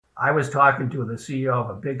I was talking to the CEO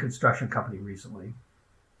of a big construction company recently,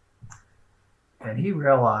 and he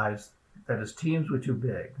realized that his teams were too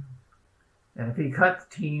big. And if he cut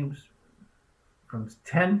the teams from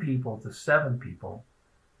 10 people to 7 people,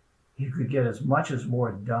 he could get as much as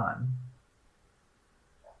more done,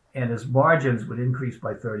 and his margins would increase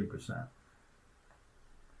by 30%.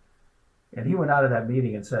 And he went out of that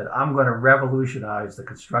meeting and said, I'm going to revolutionize the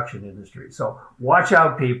construction industry. So watch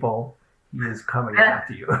out, people. He is coming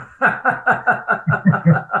after you.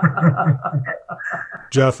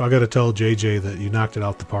 Jeff, I got to tell JJ that you knocked it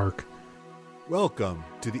out the park. Welcome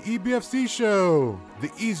to the EBFC Show, the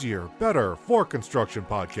easier, better for construction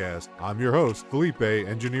podcast. I'm your host, Felipe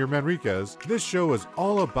Engineer Manriquez. This show is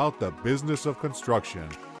all about the business of construction.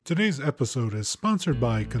 Today's episode is sponsored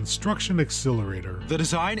by Construction Accelerator. The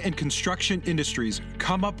design and construction industries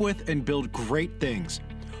come up with and build great things,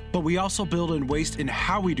 but we also build and waste in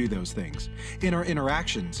how we do those things, in our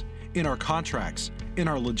interactions, in our contracts, in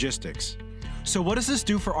our logistics. So what does this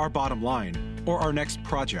do for our bottom line or our next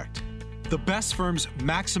project? The best firms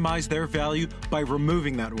maximize their value by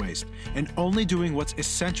removing that waste and only doing what's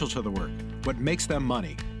essential to the work, what makes them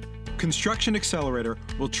money. Construction Accelerator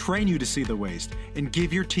will train you to see the waste and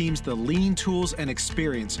give your teams the lean tools and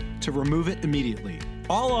experience to remove it immediately.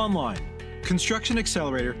 All online. Construction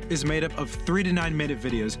Accelerator is made up of 3 to 9 minute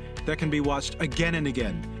videos that can be watched again and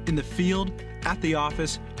again in the field, at the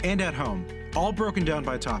office, and at home, all broken down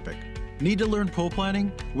by topic. Need to learn pool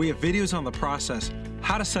planning? We have videos on the process,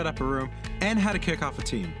 how to set up a room, and how to kick off a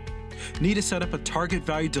team. Need to set up a target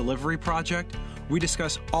value delivery project? We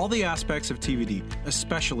discuss all the aspects of TVD,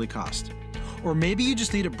 especially cost. Or maybe you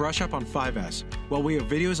just need to brush up on 5S. Well, we have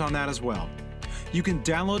videos on that as well. You can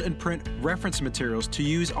download and print reference materials to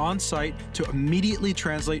use on site to immediately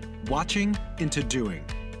translate watching into doing.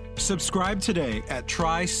 Subscribe today at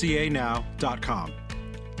trycanow.com.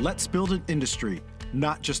 Let's build an industry,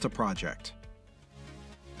 not just a project.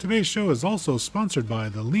 Today's show is also sponsored by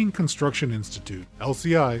the Lean Construction Institute.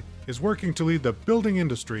 LCI is working to lead the building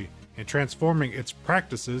industry in transforming its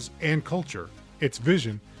practices and culture. Its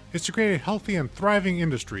vision is to create a healthy and thriving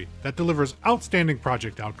industry that delivers outstanding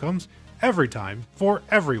project outcomes every time for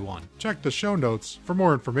everyone. Check the show notes for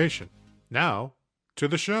more information. Now, to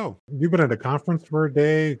the show. You've been at a conference for a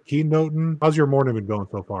day, keynoting. How's your morning been going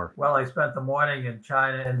so far? Well, I spent the morning in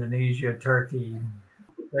China, Indonesia, Turkey,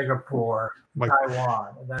 Singapore, Taiwan,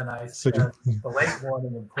 and then I spent the late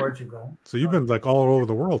morning in Portugal. So you've been like all over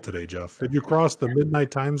the world today, Jeff. Did you cross the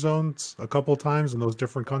midnight time zones a couple of times in those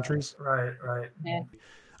different countries? Right. Yeah.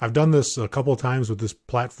 I've done this a couple of times with this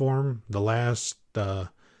platform. The last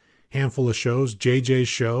handful of shows, JJ's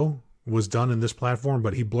show was done in this platform,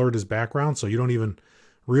 but he blurred his background, so you don't even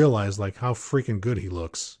realize like how freaking good he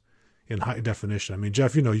looks in high definition. I mean,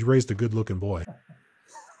 Jeff, you know, you raised a good-looking boy.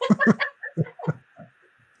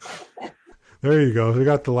 There you go. We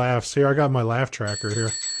got the laughs. Here, I got my laugh tracker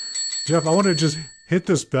here. Jeff, I want to just hit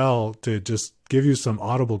this bell to just give you some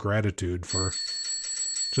audible gratitude for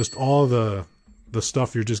just all the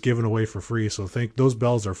stuff you're just giving away for free. So those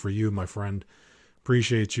bells are for you, my friend.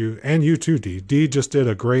 Appreciate you. And you too, Dee. Dee just did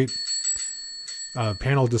a great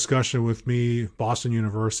panel discussion with me, Boston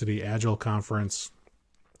University Agile Conference,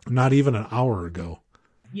 not even an hour ago.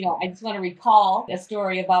 You know, I just want to recall a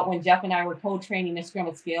story about when Jeff and I were co-training a Scrum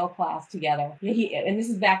at Scale class together. And this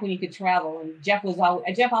is back when you could travel. And Jeff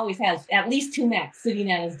always has at least 2 Macs sitting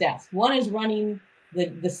at his desk. One is running the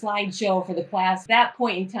slideshow for the class. At that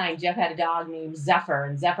point in time, Jeff had a dog named Zephyr,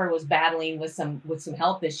 and Zephyr was battling with some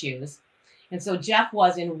health issues. And so Jeff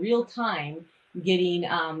was in real time getting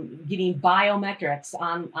biometrics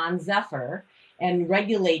on Zephyr and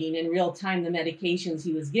regulating in real time the medications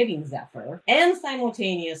he was giving Zephyr, and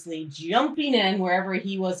simultaneously jumping in wherever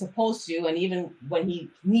he was supposed to, and even when he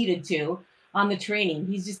needed to, on the training.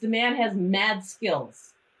 The man has mad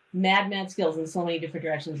skills in so many different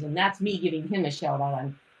directions, and that's me giving him a shout out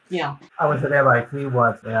on, I was at MIT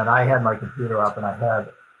once, and I had my computer up, and I had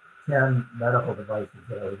 10 medical devices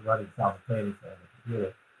that I was running simultaneously on the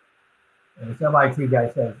computer. And this MIT guy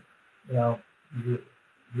says, do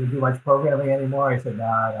you do much programming anymore? I said, no,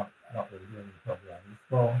 I don't really do any programming.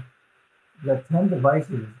 So you got 10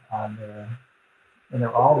 devices on there, and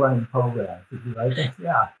they're all running programs. Did you write this?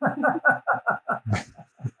 Yeah.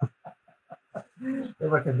 They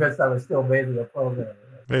were convinced I was still maybe a programmer.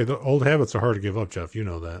 Hey, the old habits are hard to give up, Jeff. You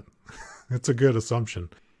know that. It's a good assumption.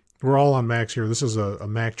 We're all on Macs here. This is a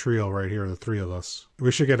Mac trio right here, the 3 of us.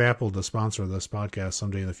 We should get Apple to sponsor this podcast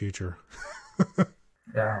someday in the future.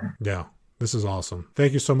 Yeah. Yeah. This is awesome.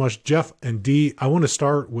 Thank you so much, Jeff and Dee. I want to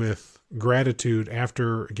start with gratitude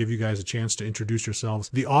after I give you guys a chance to introduce yourselves.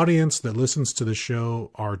 The audience that listens to the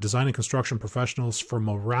show are design and construction professionals from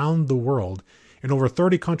around the world in over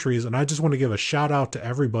 30 countries. And I just want to give a shout out to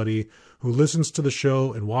everybody who listens to the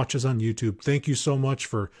show and watches on YouTube. Thank you so much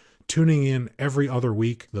for tuning in every other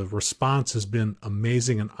week. The response has been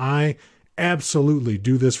amazing, and I absolutely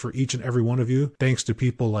do this for each and every one of you, thanks to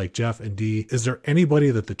people like Jeff and Dee. Is there anybody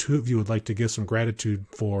that the two of you would like to give some gratitude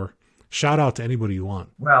for? Shout out to anybody you want.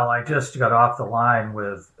 Well, I just got off the line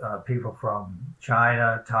with people from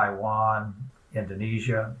China, Taiwan,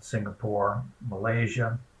 Indonesia, Singapore,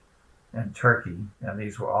 Malaysia, and Turkey. And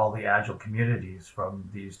these were all the Agile communities from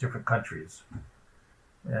these different countries.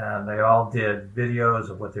 And they all did videos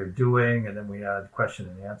of what they're doing, and then we had question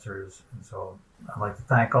and answers. And so I'd like to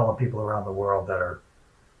thank all the people around the world that are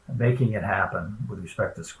making it happen with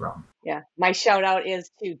respect to Scrum. Yeah, my shout out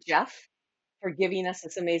is to Jeff for giving us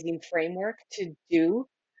this amazing framework to do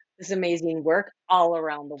this amazing work all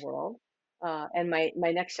around the world. And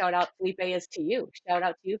my next shout out, Felipe, is to you. Shout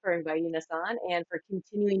out to you for inviting us on and for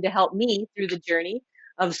continuing to help me through the journey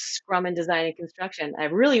of Scrum and design and construction. I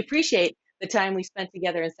really appreciate the time we spent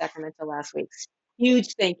together in Sacramento last week.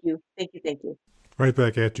 Huge thank you. Thank you. Thank you. Right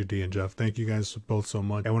back at you, Dee and Jeff. Thank you guys both so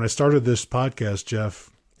much. And when I started this podcast, Jeff,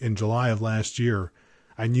 in July of last year,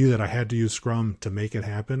 I knew that I had to use Scrum to make it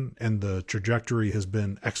happen. And the trajectory has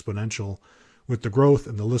been exponential with the growth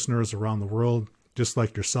and the listeners around the world, just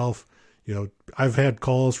like yourself. You know, I've had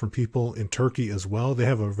calls from people in Turkey as well. They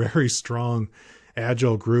have a very strong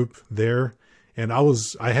Agile group there. And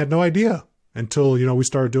I had no idea until, we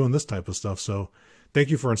started doing this type of stuff. So thank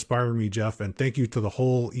you for inspiring me, Jeff. And thank you to the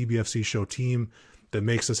whole EBFC show team that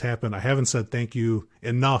makes this happen. I haven't said thank you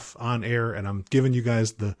enough on air, and I'm giving you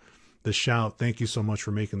guys the shout. Thank you so much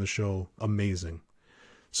for making the show amazing.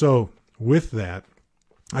 So with that,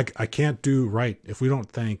 I can't do right if we don't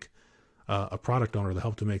thank a product owner that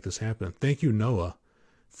helped to make this happen. Thank you, Noah,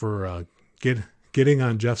 for getting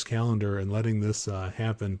on Jeff's calendar and letting this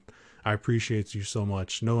happen. I appreciate you so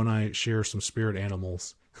much. Noah and I share some spirit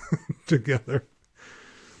animals together.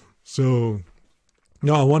 So,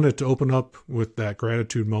 I wanted to open up with that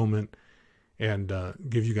gratitude moment and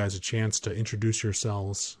give you guys a chance to introduce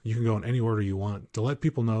yourselves. You can go in any order you want to let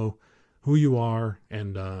people know who you are.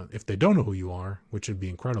 And if they don't know who you are, which would be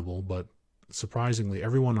incredible, but surprisingly,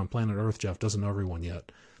 everyone on planet Earth, Jeff, doesn't know everyone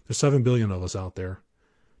yet. There's 7 billion of us out there.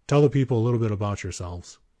 Tell the people a little bit about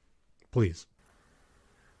yourselves, please.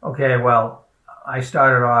 Okay, well, I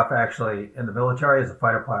started off actually in the military as a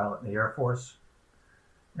fighter pilot in the Air Force.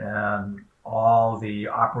 And all the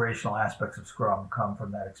operational aspects of Scrum come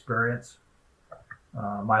from that experience.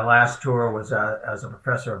 My last tour was as a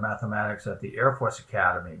professor of mathematics at the Air Force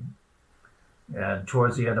Academy. And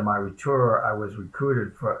towards the end of my tour, I was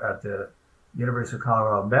recruited at the University of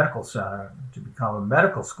Colorado Medical Center to become a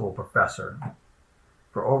medical school professor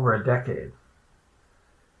for over a decade.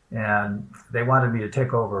 And they wanted me to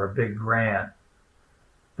take over a big grant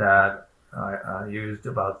that I used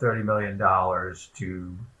about $30 million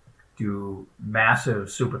to do massive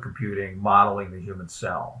supercomputing modeling the human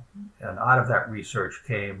cell. And out of that research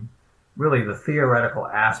came really the theoretical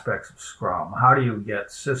aspects of Scrum. How do you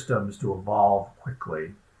get systems to evolve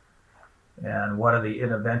quickly? And what are the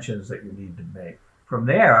interventions that you need to make? From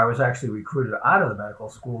there, I was actually recruited out of the medical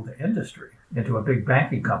school to industry, into a big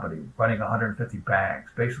banking company running 150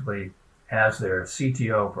 banks, basically as their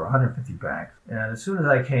CTO for 150 banks. And as soon as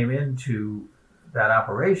I came into that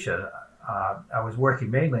operation, I was working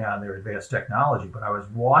mainly on their advanced technology, but I was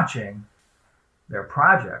watching their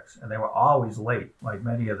projects, and they were always late, like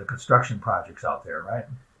many of the construction projects out there, right?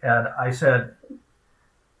 And I said,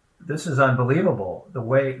 this is unbelievable. The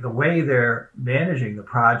way they're managing the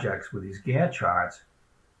projects with these Gantt charts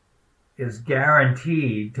is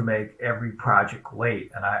guaranteed to make every project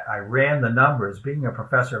late. And I ran the numbers, being a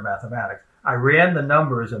professor of mathematics, I ran the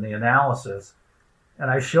numbers and the analysis, and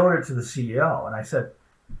I showed it to the CEO. And I said,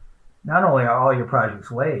 not only are all your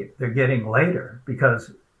projects late, they're getting later,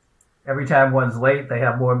 because every time one's late, they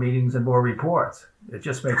have more meetings and more reports. It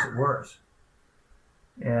just makes it worse.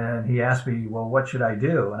 And he asked me, well, what should I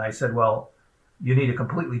do? And I said, well, you need a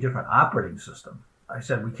completely different operating system. I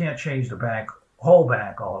said, we can't change the whole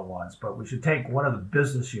bank all at once, but we should take one of the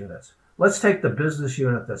business units. Let's take the business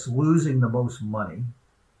unit that's losing the most money,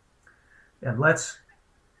 and let's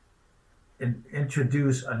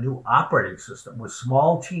introduce a new operating system with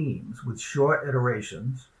small teams, with short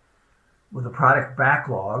iterations, with a product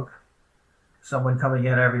backlog, someone coming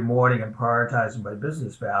in every morning and prioritizing by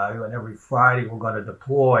business value, and every Friday we're going to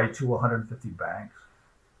deploy to 150 banks.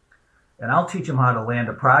 And I'll teach them how to land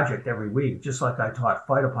a project every week, just like I taught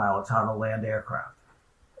fighter pilots how to land aircraft.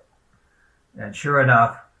 And sure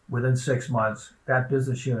enough, within 6 months, that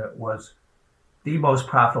business unit was the most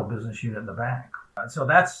profitable business unit in the bank. So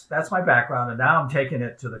that's my background, and now I'm taking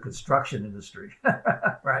it to the construction industry.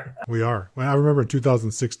 Right. We are. Well, I remember in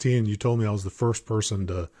 2016, you told me I was the first person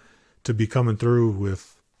to be coming through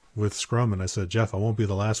with Scrum, and I said, Jeff, I won't be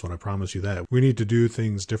the last one. I promise you that. We need to do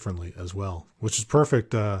things differently as well, which is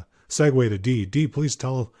perfect segue to Dee. Dee, please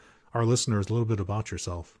tell our listeners a little bit about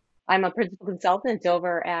yourself. I'm a principal consultant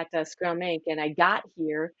over at Scrum Inc., and I got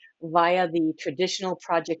here via the traditional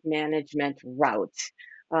project management route.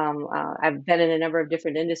 I've been in a number of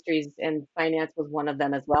different industries, and finance was one of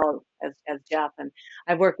them as well as Jeff. And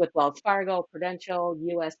I've worked with Wells Fargo, Prudential,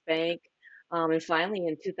 U.S. Bank. And finally,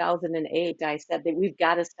 in 2008, I said that we've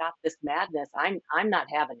got to stop this madness. I'm not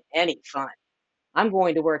having any fun. I'm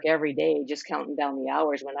going to work every day, just counting down the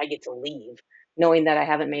hours when I get to leave, knowing that I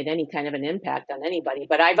haven't made any kind of an impact on anybody.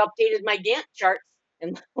 But I've updated my Gantt charts,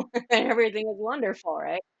 and everything is wonderful,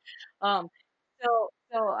 right? Um,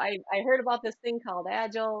 so I heard about this thing called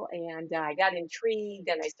Agile, and I got intrigued,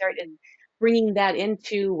 and I started bringing that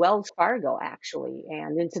into Wells Fargo, actually,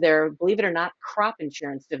 and into their, believe it or not, crop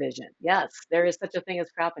insurance division. Yes, there is such a thing as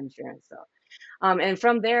crop insurance. So and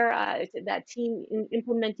from there, that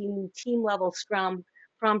implementing team level Scrum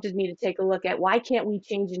prompted me to take a look at why can't we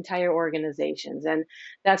change entire organizations? And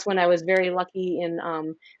that's when I was very lucky in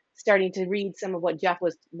starting to read some of what Jeff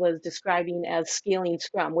was describing as scaling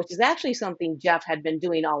Scrum, which is actually something Jeff had been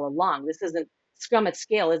doing all along. This isn't Scrum at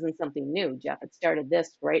scale isn't something new. Jeff had started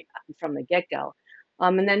this right from the get-go,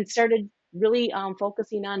 and then started really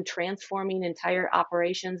focusing on transforming entire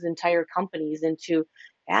operations, entire companies into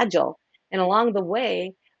Agile. And along the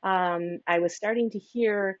way, I was starting to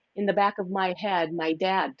hear in the back of my head my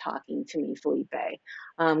dad talking to me, Felipe,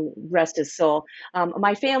 rest his soul.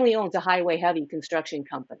 My family owns a highway heavy construction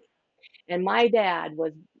company. And my dad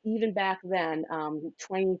was, even back then,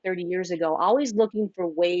 20, 30 years ago, always looking for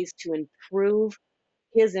ways to improve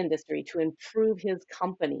his industry, to improve his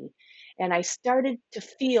company. And I started to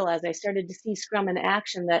feel, as I started to see Scrum in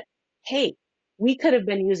action, that, hey, we could have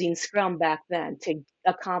been using Scrum back then to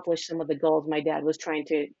accomplish some of the goals my dad was trying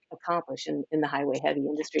to accomplish in the highway heavy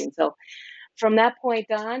industry. And so from that point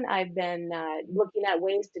on, I've been looking at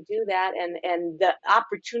ways to do that. And the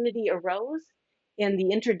opportunity arose in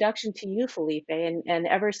the introduction to you, Felipe. And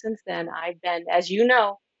ever since then, I've been, as you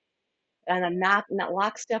know, and I'm not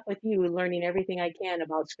lockstep with you, learning everything I can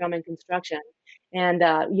about Scrum and construction. And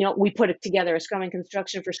we put it together a Scrum and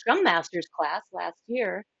construction for Scrum Masters class last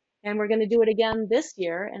year, and we're going to do it again this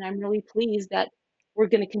year. And I'm really pleased that we're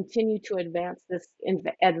going to continue to advance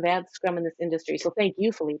Scrum in this industry. So thank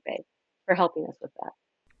you, Felipe, for helping us with that.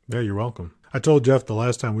 Yeah, you're welcome. I told Jeff the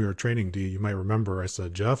last time we were training, Dee, you might remember, I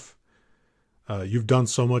said, Jeff, you've done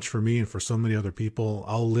so much for me and for so many other people.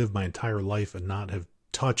 I'll live my entire life and not have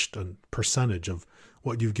touched a percentage of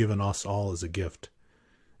what you've given us all as a gift.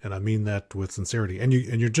 And I mean that with sincerity. And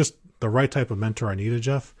you're just the right type of mentor I needed,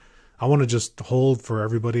 Jeff. I want to just hold for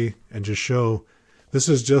everybody and just show this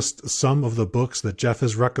is just some of the books that Jeff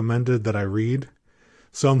has recommended that I read.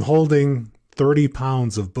 So I'm holding 30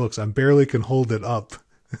 pounds of books. I barely can hold it up.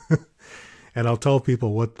 And I'll tell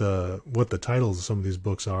people what the titles of some of these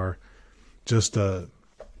books are.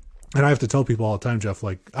 And I have to tell people all the time, Jeff,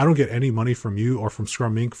 like, I don't get any money from you or from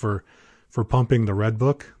Scrum Inc. for pumping the Red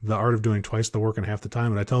Book, The Art of Doing Twice the Work in Half the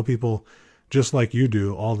Time. And I tell people, just like you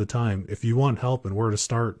do all the time, if you want help and where to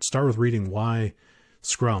start with reading Why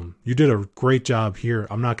Scrum. You did a great job here.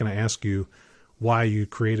 I'm not going to ask you why you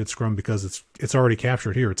created Scrum because it's already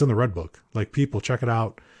captured here. It's in the Red Book. Like, people, check it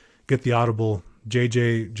out. Get the Audible.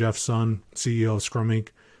 JJ, Jeff's son, CEO of Scrum Inc.,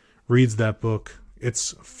 reads that book.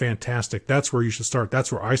 It's fantastic. That's where you should start.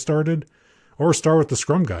 That's where I started. Or start with the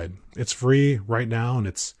Scrum Guide. It's free right now, and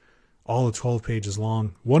it's all of 12 pages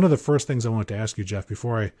long. One of the first things I wanted to ask you, Jeff,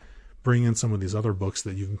 before I bring in some of these other books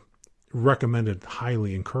that you've recommended,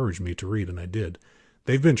 highly encouraged me to read, and I did.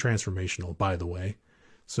 They've been transformational, by the way.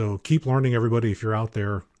 So keep learning, everybody, if you're out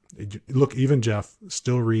there. Look, even Jeff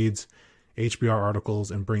still reads HBR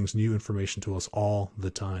articles and brings new information to us all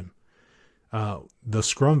the time. The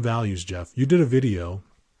Scrum values, Jeff. You did a video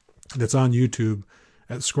that's on YouTube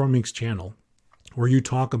at Scrum Inc.'s channel where you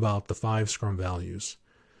talk about the 5 Scrum values: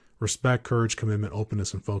 respect, courage, commitment,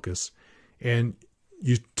 openness, and focus. And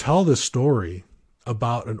you tell this story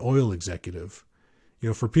about an oil executive. You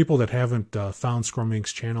know, for people that haven't found Scrum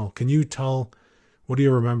Inc.'s channel, can you tell, what do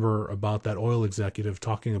you remember about that oil executive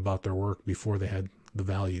talking about their work before they had the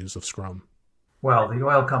values of Scrum? Well, the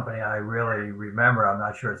oil company I really remember, I'm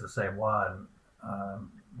not sure it's the same one,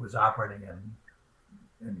 was operating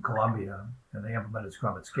in Colombia, and they implemented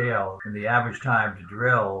Scrum at scale. And the average time to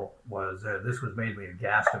drill was, this was mainly a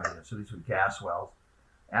gas division, so these were gas wells.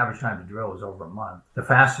 Average time to drill was over a month. The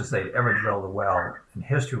fastest they'd ever drilled a well in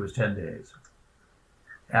history was 10 days.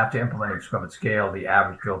 After implementing Scrum at scale, the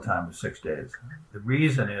average drill time was 6 days. The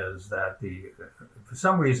reason is that for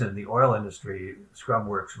some reason in the oil industry, Scrum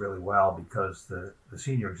works really well because the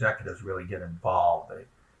senior executives really get involved.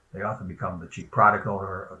 They often become the chief product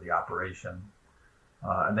owner of the operation,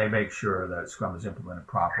 and they make sure that Scrum is implemented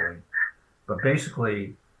properly. But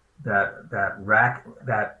basically, that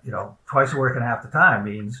twice the work and half the time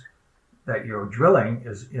means that your drilling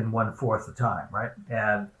is in 1/4 the time, right?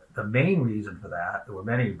 And the main reason for that, there were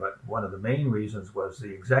many, but one of the main reasons was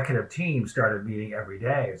the executive team started meeting every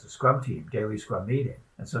day as a Scrum team, daily Scrum meeting.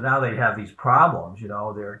 And so now they have these problems,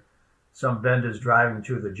 they're some vendors driving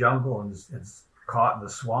through the jungle and caught in the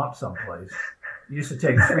swamp someplace. It used to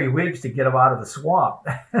take 3 weeks to get them out of the swamp.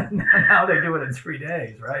 Now they do it in 3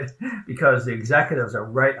 days, right? Because the executives are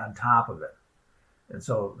right on top of it. And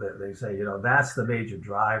so they say, that's the major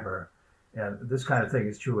driver. And this kind of thing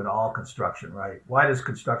is true in all construction, right? Why does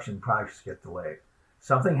construction projects get delayed?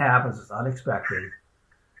 Something happens, it's unexpected,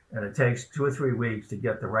 and it takes 2 or 3 weeks to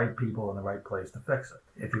get the right people in the right place to fix it.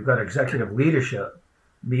 If you've got executive leadership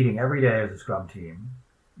meeting every day as a Scrum team,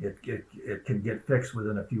 it can get fixed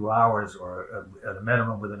within a few hours or at a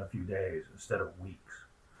minimum within a few days instead of weeks.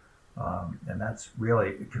 And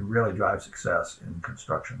it can really drive success in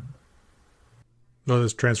construction. No,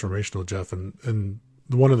 that's transformational, Jeff. And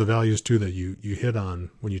one of the values too that you hit on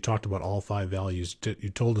when you talked about all 5 values, you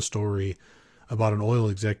told a story about an oil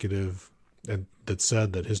executive that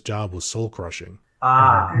said that his job was soul crushing.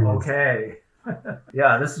 Okay.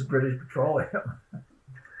 Yeah, this is British Petroleum.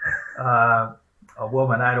 A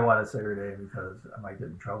woman, I don't want to say her name because I might get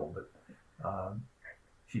in trouble, but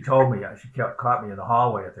she told me, she caught me in the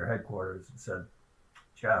hallway at their headquarters and said,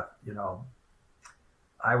 Jeff,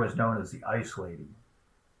 I was known as the ice lady.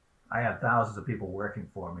 I had thousands of people working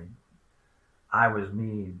for me. I was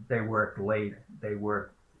mean. They worked late. They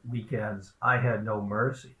worked weekends. I had no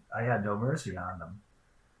mercy. I had no mercy on them.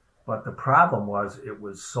 But the problem was it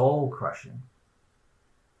was soul crushing.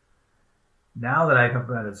 Now that I've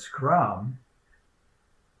implemented Scrum,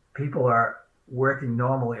 people are working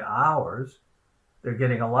normally hours. They're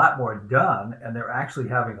getting a lot more done, and they're actually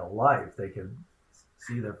having a life. They can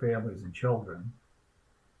see their families and children.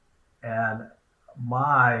 And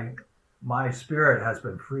my spirit has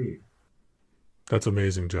been freed. That's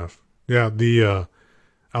amazing, Jeff. Yeah,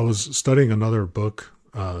 I was studying another book.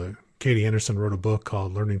 Katie Anderson wrote a book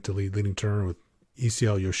called Learning to Lead, Leading to Learn with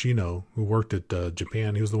Isao Yoshino, who worked at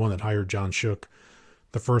Japan. He was the one that hired John Shook,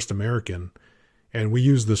 the first American. And we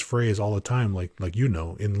use this phrase all the time, like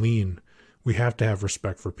in Lean, we have to have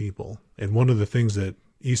respect for people. And one of the things that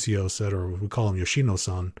Isao said, or we call him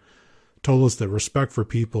Yoshino-san, told us that respect for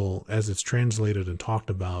people, as it's translated and talked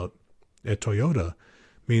about at Toyota,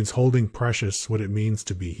 means holding precious what it means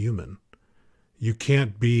to be human. You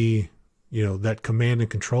can't be, that command and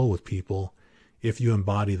control with people if you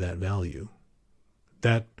embody that value.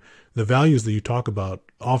 That the values that you talk about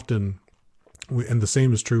often, and the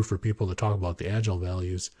same is true for people that talk about the agile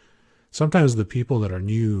values, sometimes the people that are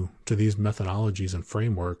new to these methodologies and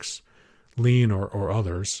frameworks, Lean or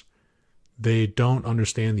others, they don't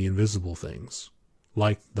understand the invisible things,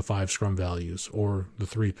 like the 5 Scrum values or the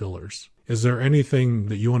 3 pillars. Is there anything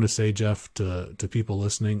that you want to say, Jeff, to people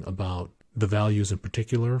listening about the values in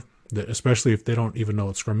particular, that especially if they don't even know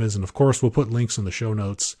what Scrum is? And of course, we'll put links in the show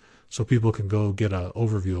notes so people can go get an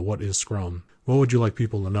overview of what is Scrum. What would you like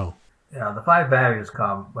people to know? Yeah, the 5 values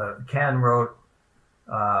come, but Ken wrote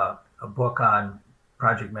a book on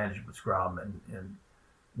project management with Scrum, and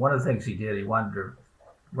one of the things he did, he wanted to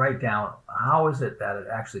write down how is it that it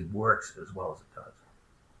actually works as well as it does.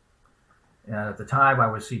 And at the time, I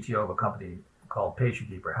was CTO of a company called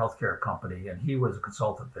PatientKeeper, a healthcare company, and he was a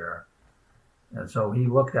consultant there. And so he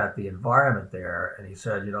looked at the environment there, and he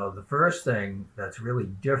said, the first thing that's really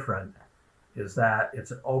different is that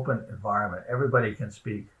it's an open environment. Everybody can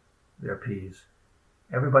speak their piece.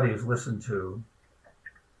 Everybody is listened to.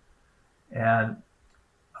 And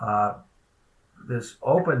this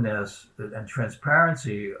openness and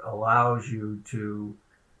transparency allows you to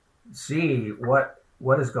see what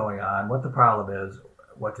is going on, what the problem is,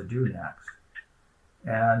 what to do next.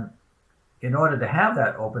 And in order to have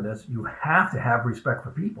that openness, you have to have respect for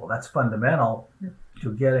people. That's fundamental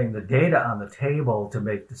to getting the data on the table to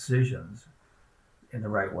make decisions in the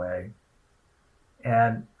right way.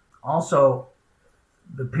 And also,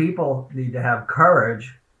 the people need to have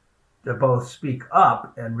courage to both speak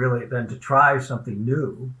up and really then to try something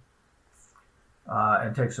new.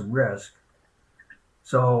 and take some risk.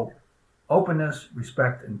 So openness,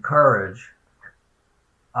 respect, and courage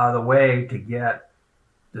are the way to get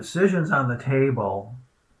decisions on the table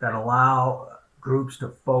that allow groups to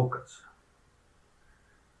focus.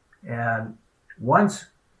 And once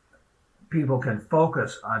people can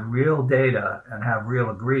focus on real data and have real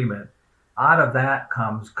agreement, out of that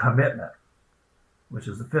comes commitment, which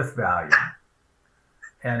is the fifth value.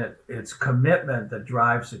 And it's commitment that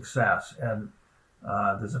drives success. And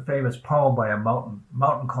there's a famous poem by a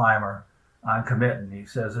mountain climber on commitment. He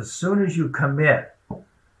says, as soon as you commit,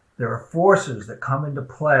 there are forces that come into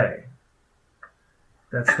play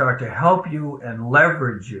that start to help you and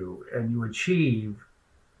leverage you, and you achieve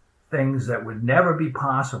things that would never be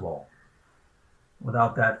possible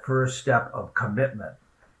without that first step of commitment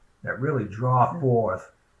that really draw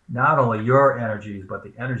forth not only your energies, but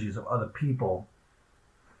the energies of other people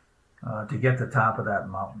to get to the top of that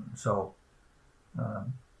mountain. So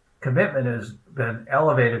commitment has been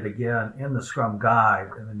elevated again in the Scrum Guide,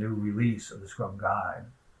 in the new release of the Scrum Guide,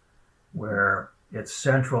 where it's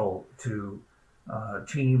central to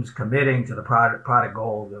teams committing to the product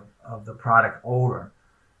goal of the product owner,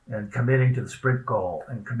 and committing to the sprint goal,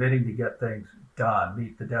 and committing to get things done,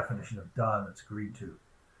 meet the definition of done that's agreed to.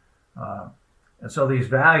 And so these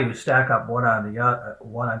values stack up one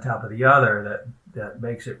on top of the other that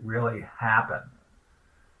makes it really happen.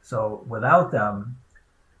 So without them,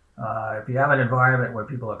 if you have an environment where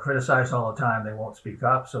people are criticized all the time, they won't speak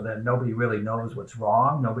up. So then nobody really knows what's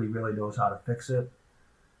wrong. Nobody really knows how to fix it.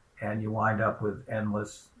 And you wind up with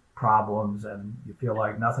endless problems, and you feel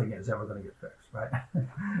like nothing is ever going to get fixed, right?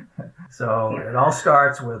 So it all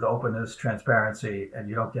starts with openness, transparency, and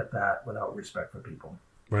you don't get that without respect for people.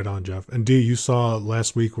 Right on, Jeff. And Dee, you saw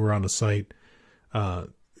last week we're on a site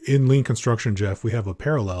in lean construction, Jeff. We have a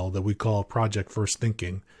parallel that we call project first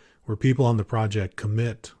thinking, where people on the project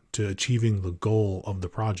commit to achieving the goal of the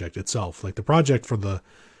project itself. Like the project for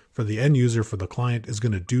the end user, for the client, is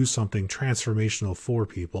going to do something transformational for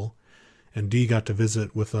people. And Dee got to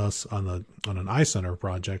visit with us on an iCenter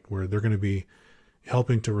project where they're going to be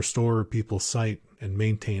helping to restore people's sight and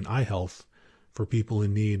maintain eye health for people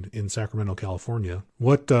in need in Sacramento, California.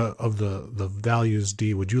 What of the values,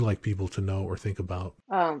 Dee, would you like people to know or think about?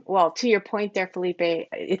 Well, to your point there, Felipe,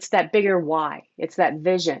 it's that bigger why. It's that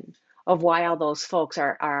vision of why all those folks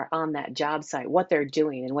are on that job site, what they're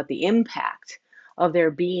doing, and what the impact of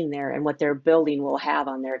their being there and what their building will have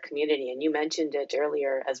on their community. And you mentioned it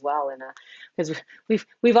earlier as well, because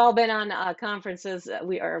we've all been on conferences.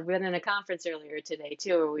 We've been in a conference earlier today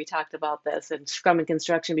too, where we talked about this and Scrum and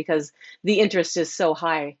construction, because the interest is so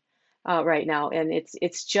high right now, and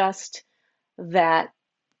it's just that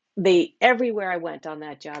everywhere I went on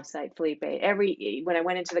that job site, Felipe, when I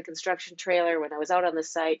went into the construction trailer, when I was out on the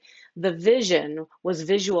site, the vision was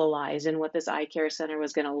visualized in what this eye care center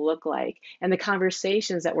was going to look like, and the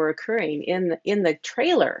conversations that were occurring in the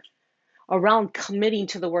trailer around committing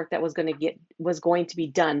to the work that was going to be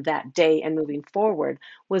done that day and moving forward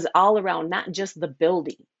was all around not just the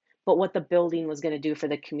building, but what the building was going to do for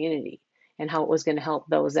the community and how it was going to help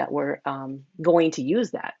those that were going to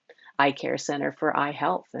use that eye care center for eye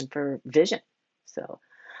health and for vision. So,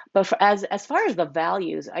 but as far as the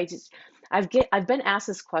values, I've been asked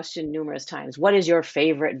this question numerous times. What is your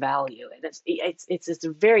favorite value? And it's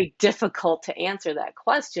very difficult to answer that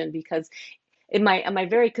question, because in my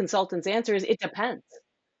very consultant's answer is it depends.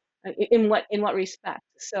 In what respect?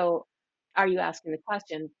 So, are you asking the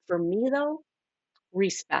question? For me though,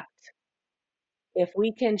 respect. If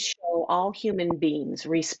we can show all human beings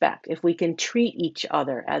respect, if we can treat each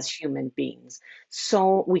other as human beings,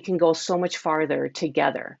 so we can go so much farther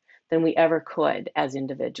together than we ever could as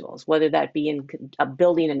individuals, whether that be in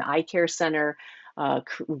building an eye care center,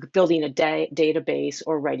 building a database,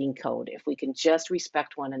 or writing code. If we can just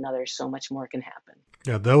respect one another, so much more can happen.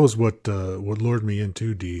 Yeah, that was what lured me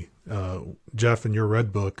into, Dee. Jeff, in your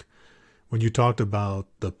Red Book, when you talked about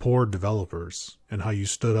the poor developers and how you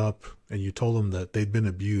stood up and you told them that they'd been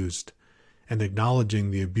abused, and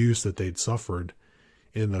acknowledging the abuse that they'd suffered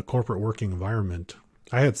in the corporate working environment,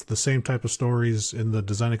 I had the same type of stories in the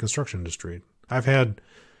design and construction industry. I've had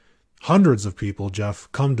hundreds of people, Jeff,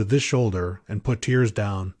 come to this shoulder and put tears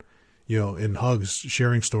down, in hugs,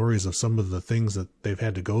 sharing stories of some of the things that they've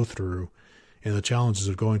had to go through and the challenges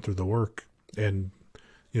of going through the work. And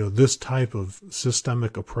this type of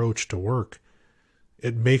systemic approach to work,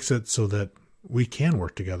 it makes it so that we can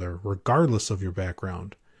work together regardless of your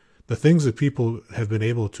background. The things that people have been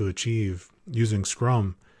able to achieve using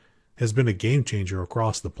Scrum has been a game changer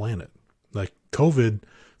across the planet. Like COVID,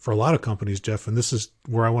 for a lot of companies, Jeff, and this is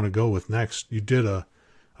where I want to go with next, you did a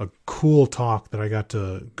a cool talk that I got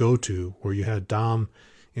to go to where you had Dom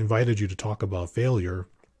invited you to talk about failure.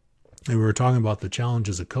 And we were talking about the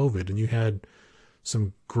challenges of COVID, and you had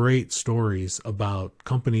some great stories about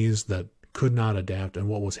companies that could not adapt and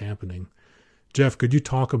what was happening. Jeff, could you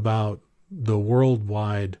talk about the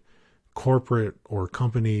worldwide corporate or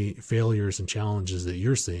company failures and challenges that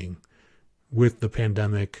you're seeing with the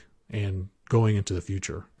pandemic and going into the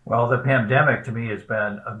future? Well, the pandemic to me has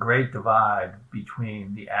been a great divide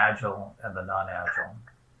between the agile and the non-agile.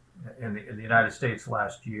 In the United States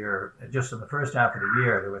last year, just in the first half of the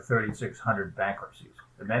year, there were 3,600 bankruptcies,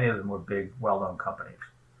 and many of them were big, well-known companies.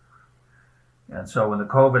 And so in the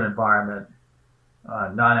COVID environment,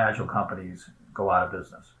 non-agile companies go out of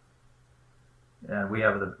business. And we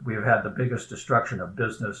have had the biggest destruction of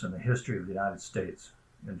business in the history of the United States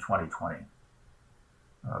in 2020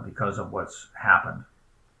 because of what's happened.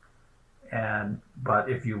 But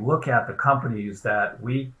if you look at the companies that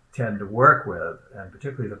we tend to work with, and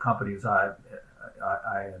particularly the companies I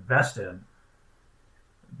invest in,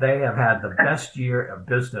 they have had the best year of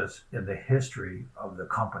business in the history of the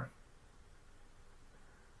company.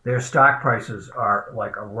 Their stock prices are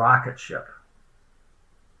like a rocket ship.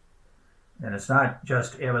 And it's not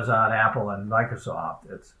just Amazon, Apple, and Microsoft.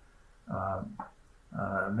 It's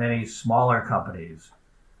many smaller companies.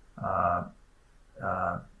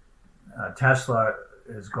 Tesla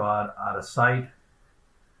has gone out of sight.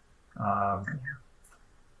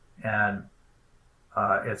 And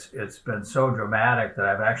it's been so dramatic that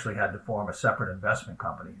I've actually had to form a separate investment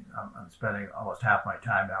company. I'm spending almost half my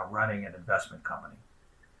time now running an investment company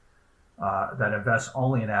that invests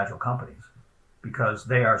only in agile companies because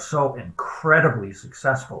they are so incredibly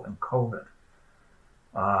successful in COVID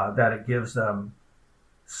that it gives them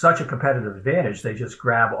such a competitive advantage. They just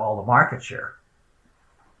grab all the market share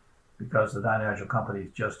because the non-agile companies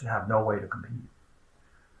just have no way to compete.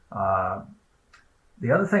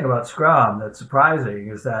 The other thing about Scrum that's surprising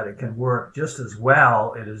is that it can work just as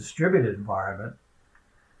well in a distributed environment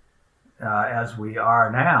as we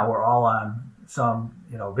are now. We're all on some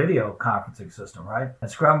video conferencing system, right? And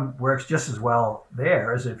Scrum works just as well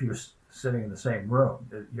there as if you're sitting in the same room.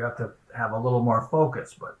 You have to have a little more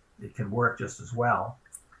focus, but it can work just as well.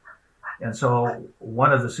 And so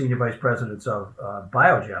one of the senior vice presidents of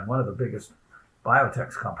Biogen, one of the biggest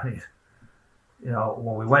biotech companies,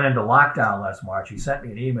 when we went into lockdown last March, he sent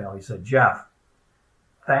me an email. He said, Jeff,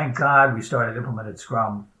 thank God we started implemented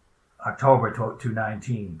Scrum October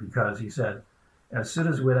 2019, because he said, as soon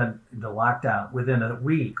as we went into lockdown, within a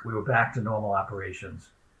week, we were back to normal operations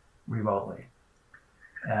remotely.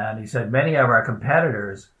 And he said, many of our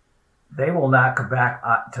competitors, they will not come back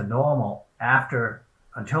to normal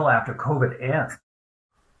until after COVID ends.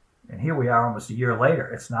 And here we are almost a year later.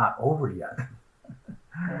 It's not over yet.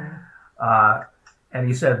 And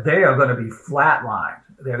he said they are going to be flatlined.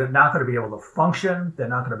 They're not going to be able to function. They're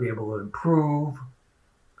not going to be able to improve.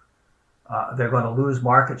 They're going to lose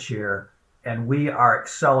market share, and we are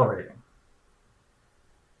accelerating.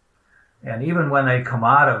 And even when they come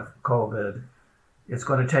out of COVID, it's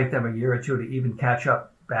going to take them a year or two to even catch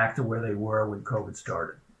up back to where they were when COVID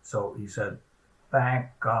started. So he said, thank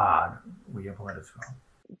God we implemented Scrum.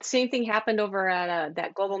 Same thing happened over at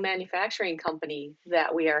that global manufacturing company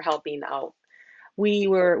that we are helping out. We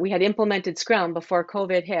had implemented Scrum before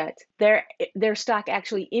COVID hit. Their stock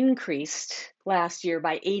actually increased last year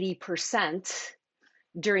by 80%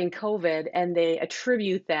 during COVID, and they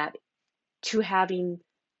attribute that to having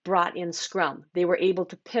brought in Scrum. They were able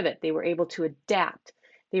to pivot, they were able to adapt,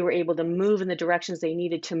 they were able to move in the directions they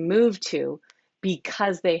needed to move to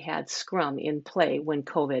because they had Scrum in play when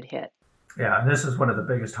COVID hit. Yeah, and this is one of the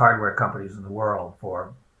biggest hardware companies in the world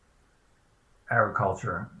for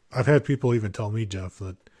agriculture. I've had people even tell me, Jeff,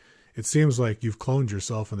 that it seems like you've cloned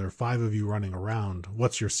yourself and there are 5 of you running around.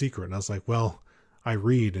 What's your secret? And I was like, well, I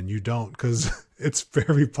read and you don't, because it's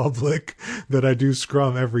very public that I do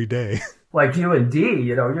Scrum every day. Like you and Dee,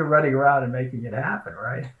 you're running around and making it happen,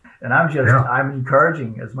 right? And I'm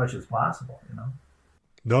encouraging as much as possible,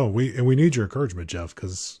 No, we need your encouragement, Jeff,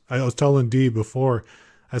 because I was telling Dee before,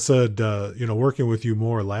 I said, working with you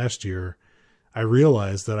more last year, I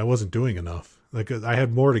realized that I wasn't doing enough. Like I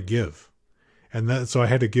had more to give, and so I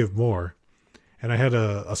had to give more. And I had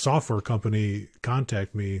a software company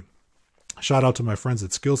contact me, shout out to my friends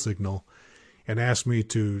at Skill Signal, and asked me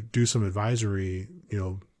to do some advisory,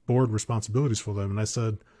 board responsibilities for them. And I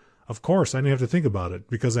said, of course, I didn't have to think about it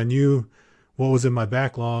because I knew what was in my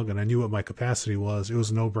backlog and I knew what my capacity was. It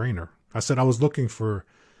was a no-brainer. I said I was looking for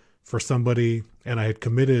somebody, and I had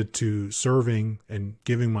committed to serving and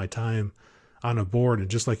giving my time on a board. And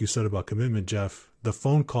just like you said about commitment, Jeff, the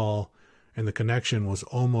phone call And the connection was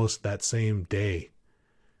almost that same day.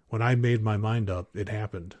 When I made my mind up, it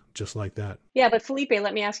happened just like that. Yeah, but Felipe,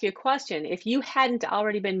 let me ask you a question. If you hadn't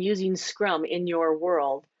already been using Scrum in your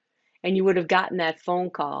world and you would have gotten that phone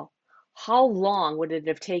call, how long would it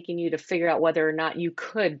have taken you to figure out whether or not you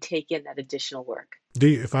could take in that additional work?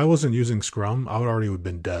 If I wasn't using Scrum, I would already have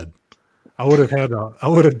been dead. I would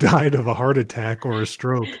have died of a heart attack or a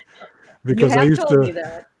stroke You because I have used told me to.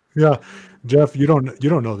 that. Yeah, Jeff, you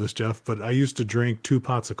don't know this, Jeff, but I used to drink 2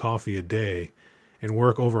 pots of coffee a day and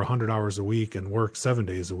work over 100 hours a week and work 7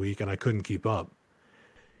 days a week, and I couldn't keep up.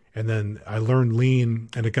 And then I learned Lean,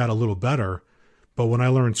 and it got a little better. But when I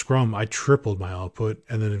learned Scrum, I tripled my output,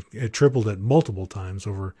 and then it tripled it multiple times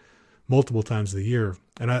over multiple times of the year.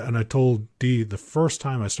 And I told Dee the first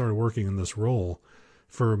time I started working in this role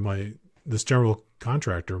for this general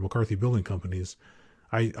contractor, McCarthy Building Companies,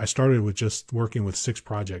 I started with just working with 6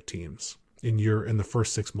 project teams in the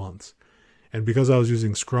first 6 months. And because I was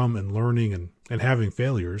using Scrum and learning and having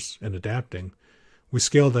failures and adapting, we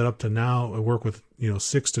scaled that up to now I work with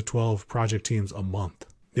 6 to 12 project teams a month.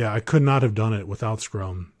 Yeah, I could not have done it without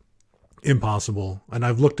Scrum. Impossible. And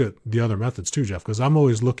I've looked at the other methods too, Jeff, because I'm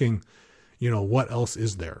always looking, what else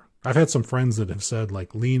is there? I've had some friends that have said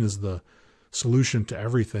like Lean is the solution to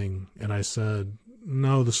everything. And I said,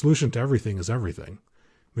 no, the solution to everything is everything.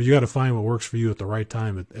 But you got to find what works for you at the right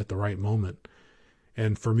time, at the right moment.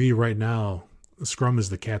 And for me right now, Scrum is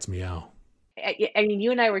the cat's meow. I mean,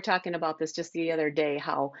 you and I were talking about this just the other day,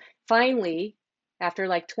 how finally, after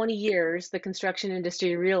like 20 years, the construction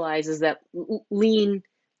industry realizes that lean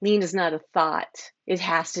is not a thought. It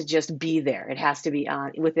has to just be there. It has to be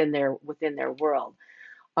on within their world.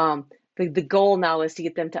 The goal now is to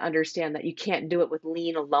get them to understand that you can't do it with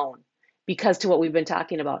lean alone, because to what we've been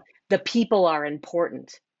talking about, the people are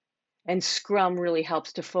important. And Scrum really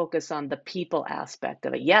helps to focus on the people aspect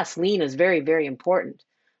of it. Yes, lean is very, very important,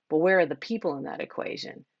 but where are the people in that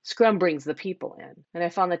equation? Scrum brings the people in. And I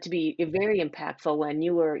found that to be very impactful when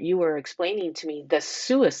you were explaining to me the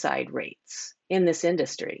suicide rates in this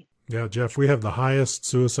industry. Yeah, Jeff, we have the highest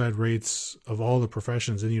suicide rates of all the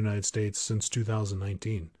professions in the United States since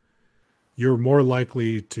 2019. You're more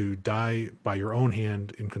likely to die by your own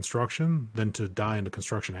hand in construction than to die in a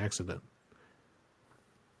construction accident.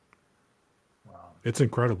 It's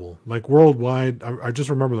incredible. Like worldwide, I just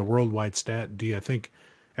remember the worldwide stat, D. I think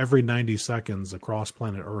every 90 seconds across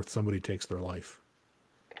planet Earth, somebody takes their life.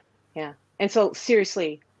 Yeah. And so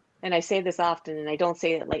seriously, and I say this often, and I don't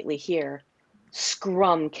say it lightly here,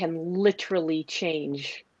 Scrum can literally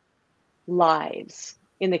change lives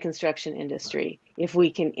in the construction industry. If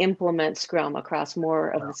we can implement Scrum across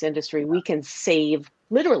more of this industry, we can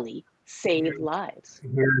literally save lives.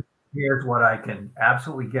 Here's what I can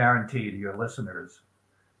absolutely guarantee to your listeners.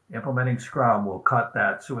 Implementing Scrum will cut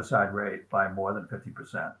that suicide rate by more than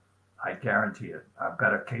 50%. I guarantee it. I've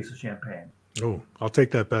got a case of champagne. Oh, I'll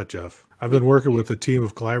take that bet, Jeff. I've been working with a team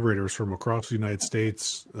of collaborators from across the United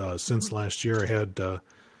States since last year. I had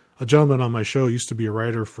a gentleman on my show used to be a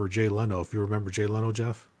writer for Jay Leno. If you remember Jay Leno,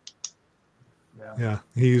 Jeff? Yeah,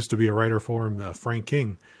 he used to be a writer for him, Frank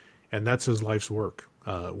King. And that's his life's work,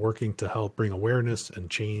 working to help bring awareness and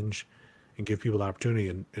change and give people the opportunity.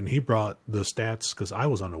 And he brought the stats because I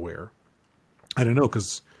was unaware. I don't know,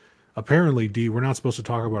 because apparently, D, we're not supposed to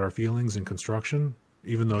talk about our feelings in construction,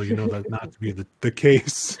 even though you know that not to be the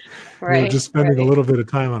case. Right, we're just spending a little bit of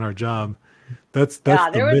time on our job. That's there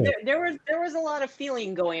was a lot of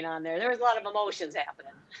feeling going on there. There was a lot of emotions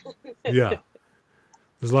happening. Yeah,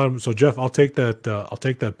 there's a lot of. So Jeff, I'll take that. I'll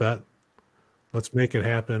take that bet. Let's make it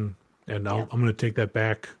happen. And I'm going to take that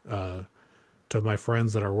back to my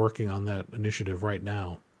friends that are working on that initiative right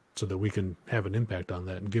now, so that we can have an impact on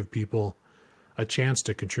that and give people a chance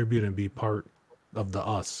to contribute and be part of the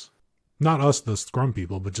us. Not us, the Scrum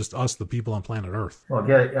people, but just us, the people on planet Earth. Well,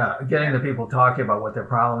 getting the people talking about what their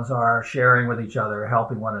problems are, sharing with each other,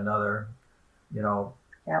 helping one another,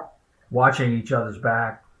 watching each other's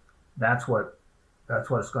back. That's what's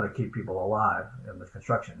going to keep people alive in the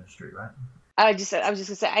construction industry, right? I was just going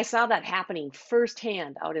to say, I saw that happening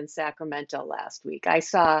firsthand out in Sacramento last week. I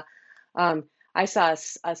saw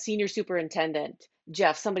a senior superintendent,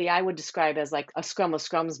 Jeff, somebody I would describe as like a Scrum of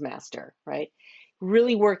Scrums master, right?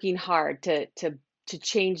 Really working hard to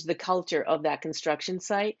change the culture of that construction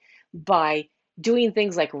site by doing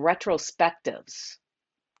things like retrospectives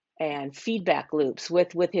and feedback loops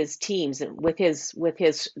with his teams and with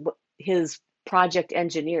his project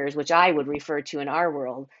engineers, which I would refer to in our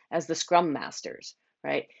world as the Scrum masters,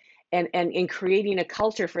 right? and in creating a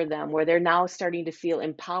culture for them where they're now starting to feel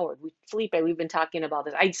empowered. Felipe, we've been talking about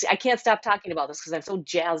this. I can't stop talking about this because I'm so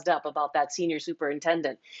jazzed up about that senior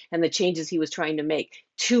superintendent and the changes he was trying to make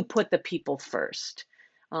to put the people first,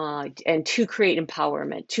 and to create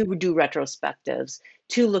empowerment, to do retrospectives,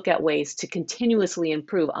 to look at ways to continuously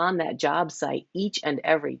improve on that job site each and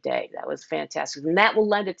every day. That was fantastic. And that will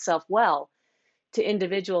lend itself well to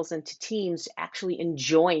individuals and to teams actually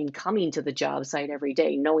enjoying coming to the job site every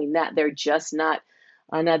day, knowing that they're just not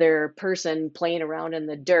another person playing around in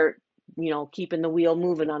the dirt, keeping the wheel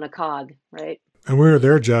moving on a cog, right? And we were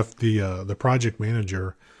there, Jeff, the project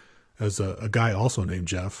manager, as a guy also named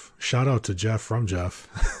Jeff. Shout out to Jeff from Jeff.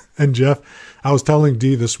 And Jeff, I was telling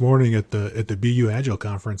Dee this morning at the BU Agile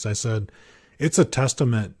conference, I said, it's a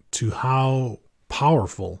testament to how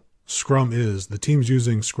powerful Scrum is. The team's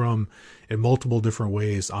using Scrum in multiple different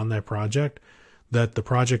ways on that project, that the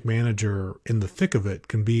project manager in the thick of it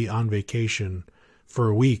can be on vacation for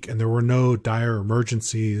a week and there were no dire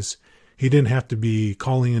emergencies. He didn't have to be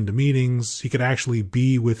calling into meetings. He could actually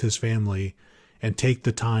be with his family and take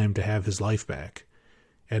the time to have his life back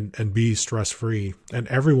and be stress-free. And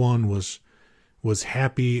everyone was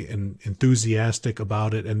happy and enthusiastic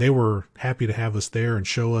about it. And they were happy to have us there and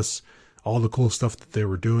show us all the cool stuff that they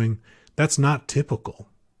were doing. That's not typical.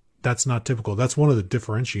 That's not typical. That's one of the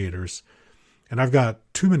differentiators. And I've got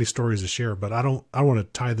too many stories to share, but I want to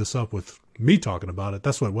tie this up with me talking about it.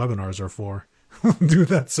 That's what webinars are for. Do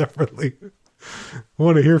that separately. I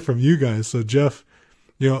want to hear from you guys. So Jeff,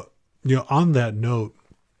 on that note,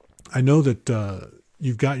 I know that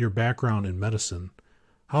you've got your background in medicine.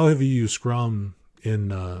 How have you used Scrum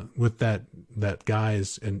with that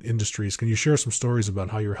guys and industries? Can you share some stories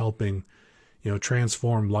about how you're helping,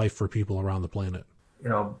 transform life for people around the planet?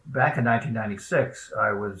 Back in 1996,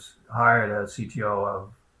 I was hired as CTO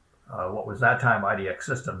of what was that time IDX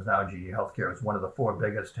Systems, now GE Healthcare. It was one of the 4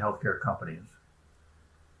 biggest healthcare companies.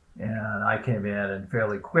 And I came in and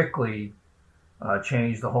fairly quickly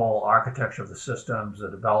changed the whole architecture of the systems, the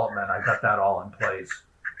development. I got that all in place.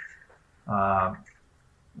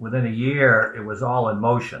 Within a year, it was all in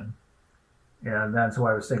motion. And then so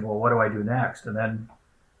I was thinking, well, what do I do next? And then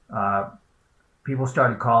people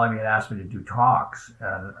started calling me and asked me to do talks.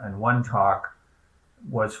 And one talk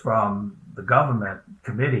was from the government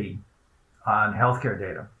committee on healthcare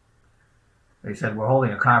data. They said, we're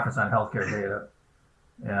holding a conference on healthcare data,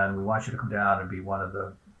 and we want you to come down and be one of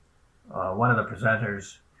the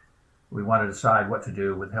presenters. We want to decide what to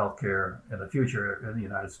do with healthcare in the future in the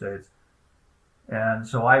United States. And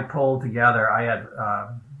so I pulled together, I had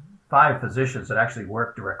 5 physicians that actually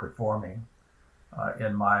worked directly for me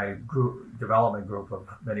in my development group of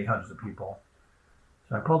many hundreds of people.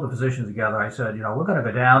 So I pulled the physicians together. I said, we're going to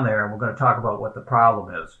go down there and we're going to talk about what the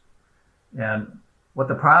problem is. And what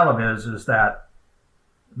the problem is that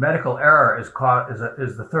medical error is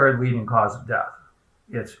the 3rd leading cause of death.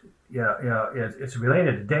 It's it's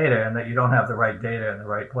related to data, and that you don't have the right data in the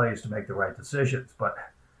right place to make the right decisions. But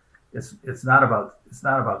it's not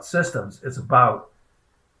about systems. It's about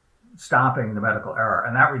stopping the medical error,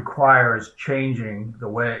 and that requires changing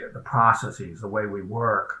the processes, the way we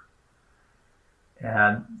work.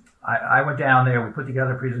 And I went down there. We put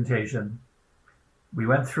together a presentation. We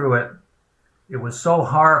went through it. It was so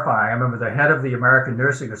horrifying. I remember the head of the American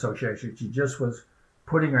Nursing Association. She just was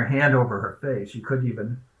putting her hand over her face. She couldn't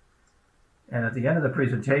even. And at the end of the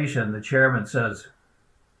presentation, the chairman says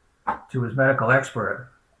to his medical expert,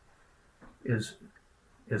 "Is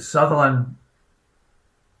Sutherland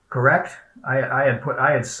correct?" I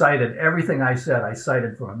had cited everything I said. I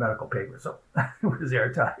cited from a medical paper, so it was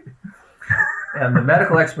airtight. And the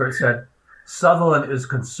medical expert said, "Sutherland is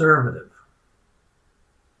conservative."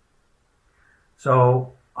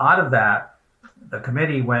 So out of that, the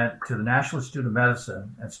committee went to the National Institute of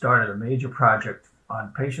Medicine and started a major project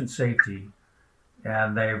on patient safety,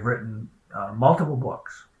 and they've written multiple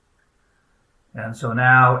books. And so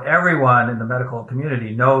now everyone in the medical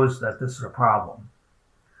community knows that this is a problem.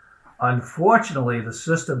 Unfortunately, the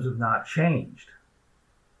systems have not changed.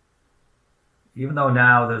 Even though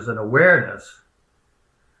now there's an awareness,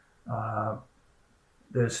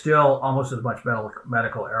 there's still almost as much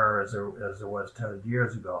medical error as there was 10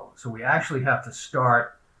 years ago. So we actually have to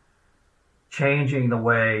start changing the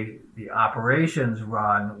way the operations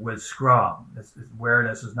run with Scrum.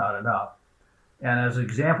 Awareness is not enough. And as an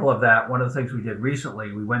example of that, one of the things we did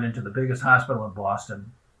recently, we went into the biggest hospital in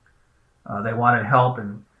Boston. They wanted help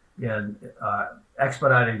in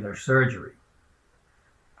expediting their surgery.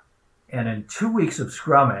 And in 2 weeks of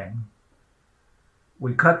scrumming,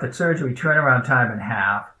 we cut the surgery turnaround time in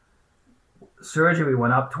half. Surgery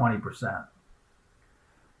went up 20%.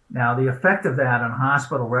 Now, the effect of that on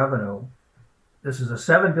hospital revenue, this is a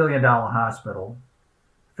 $7 billion hospital.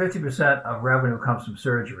 50% of revenue comes from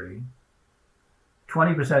surgery.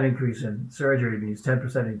 20% increase in surgery means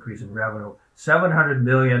 10% increase in revenue. 700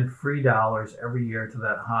 million free dollars every year to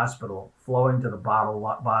that hospital flowing to the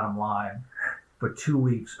bottom line for 2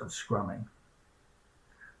 weeks of scrumming.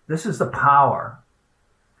 This is the power.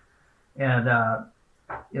 And,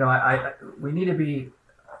 we need to be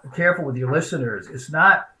careful with your listeners. It's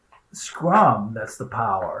not Scrum that's the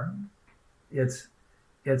power. It's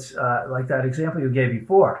like that example you gave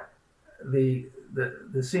before. The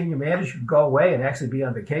senior manager could go away and actually be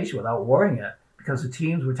on vacation without worrying it because the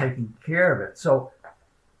teams were taking care of it. So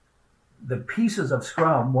the pieces of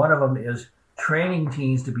Scrum, one of them is training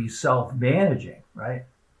teams to be self-managing, right?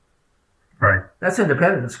 Right. That's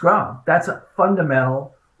independent of Scrum. That's a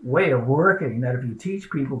fundamental way of working that if you teach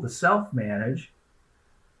people to self-manage,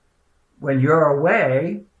 when you're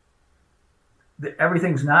away,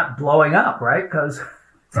 everything's not blowing up, right? Because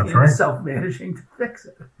it's self-managing to fix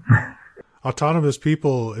it. Autonomous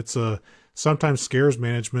people, it's sometimes scares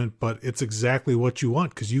management, but it's exactly what you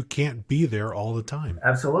want because you can't be there all the time.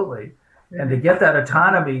 Absolutely. And to get that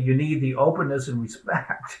autonomy, you need the openness and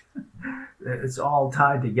respect. It's all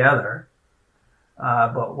tied together.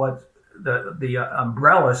 But what the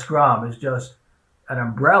umbrella Scrum is just an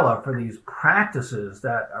umbrella for these practices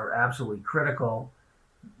that are absolutely critical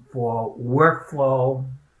for workflow,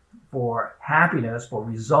 for happiness, for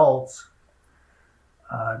results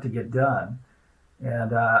to get done.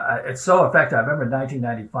 And it's so effective. I remember in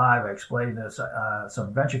 1995, I explained this.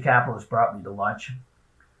 Some venture capitalists brought me to lunch.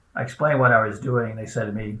 I explained what I was doing, and they said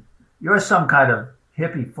to me, "You're some kind of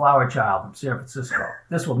hippie flower child from San Francisco.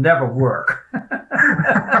 This will never work."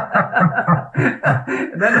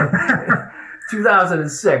 And then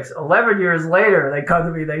 2006, 11 years later, they come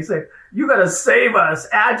to me, they say, "You got to save us.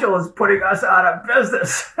 Agile is putting us out of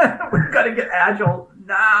business. We've got to get Agile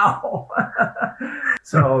now."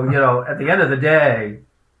 So, at the end of the day,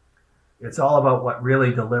 it's all about what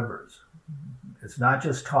really delivers. It's not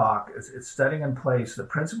just talk. It's setting in place the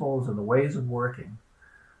principles and the ways of working,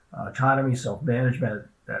 autonomy, self-management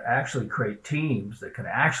that actually create teams that can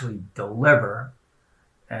actually deliver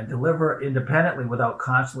and deliver independently without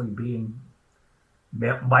constantly being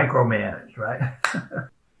micromanaged, right?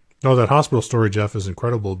 No, that hospital story, Jeff, is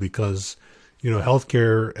incredible because,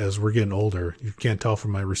 healthcare, as we're getting older, you can't tell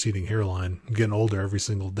from my receding hairline, I'm getting older every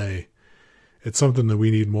single day. It's something that we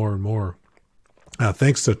need more and more.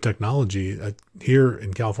 Thanks to technology, here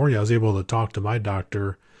in California, I was able to talk to my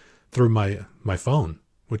doctor through my phone,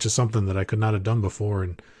 which is something that I could not have done before.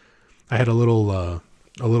 And I had a little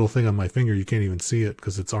thing on my finger. You can't even see it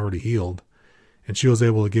because it's already healed. And she was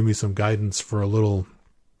able to give me some guidance for a little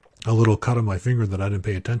cut on my finger that I didn't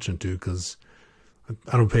pay attention to because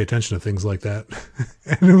I don't pay attention to things like that.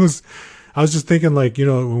 And I was just thinking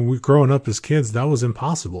when we growing up as kids, that was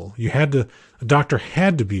impossible. A doctor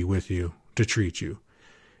had to be with you to treat you.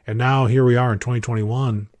 And now here we are in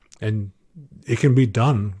 2021 and it can be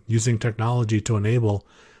done using technology to enable,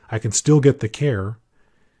 I can still get the care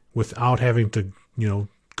without having to,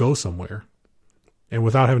 go somewhere and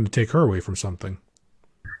without having to take her away from something.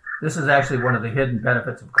 This is actually one of the hidden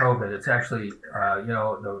benefits of COVID. It's actually,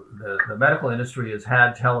 the medical industry has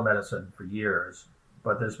had telemedicine for years,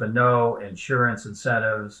 but there's been no insurance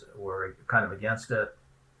incentives. We're kind of against it.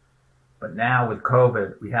 But now with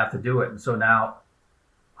COVID, we have to do it. And so now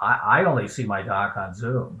I only see my doc on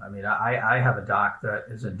Zoom. I mean, I have a doc that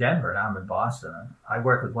is in Denver and I'm in Boston. I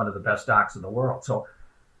work with one of the best docs in the world. So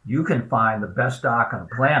you can find the best doc on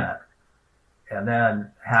the planet and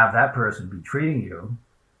then have that person be treating you.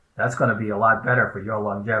 That's going to be a lot better for your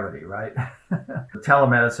longevity, right?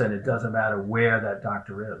 Telemedicine, it doesn't matter where that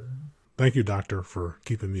doctor is. Thank you, doctor, for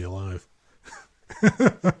keeping me alive.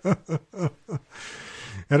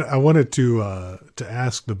 And I wanted to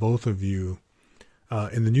ask the both of you,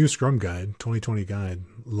 in the new Scrum Guide, 2020 Guide,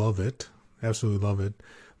 love it, absolutely love it.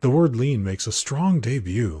 The word lean makes a strong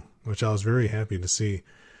debut, which I was very happy to see.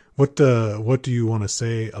 What do you want to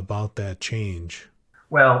say about that change?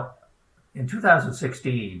 Well, in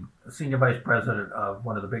 2016, a senior vice president of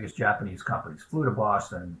one of the biggest Japanese companies flew to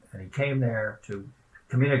Boston, and he came there to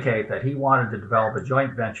communicate that he wanted to develop a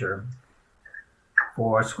joint venture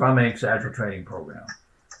for Scrum Inc.'s Agile training program.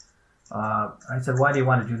 I said, "Why do you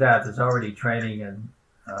want to do that? There's already training in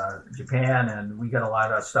Japan, and we got a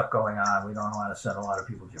lot of stuff going on. We don't want to send a lot of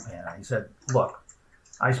people to Japan." And he said, "Look,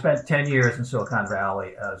 I spent 10 years in Silicon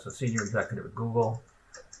Valley as a senior executive at Google.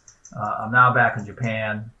 I'm now back in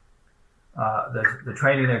Japan. The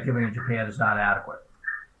training they're giving in Japan is not adequate.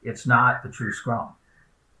 It's not the true Scrum.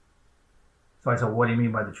 So I said, what do you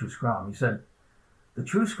mean by the true Scrum? He said, the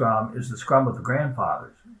true Scrum is the Scrum of the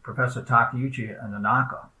grandfathers, Professor Takeuchi and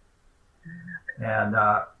Nanaka.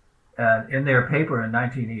 And in their paper in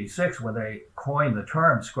 1986, when they coined the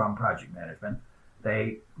term Scrum Project Management,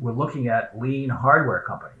 they were looking at lean hardware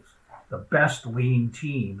companies, the best lean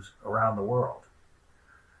teams around the world.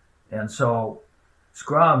 And so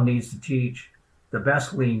Scrum needs to teach the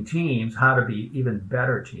best lean teams how to be even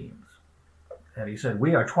better teams. And he said,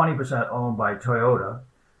 we are 20% owned by Toyota.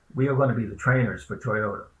 We are going to be the trainers for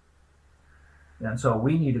Toyota. And so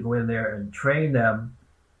we need to go in there and train them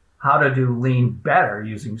how to do lean better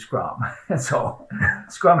using Scrum. And so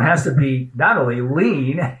Scrum has to be not only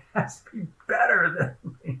lean, it has to be better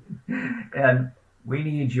than lean. And we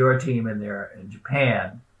need your team in there in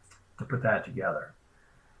Japan to put that together.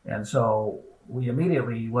 And so we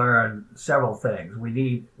immediately learned several things. We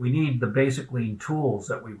need the basic lean tools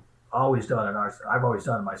that we've always done I've always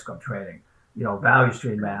done in my Scrum training. Value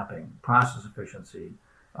stream mapping, process efficiency,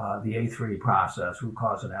 the A3 process, root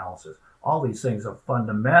cause analysis. All these things are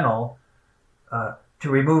fundamental to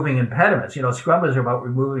removing impediments. Scrum is about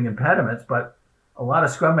removing impediments, but a lot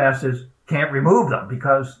of Scrum Masters can't remove them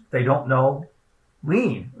because they don't know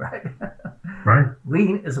lean, right? Right.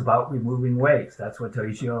 Lean is about removing waste. That's what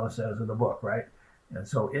Toichiro says in the book, right? And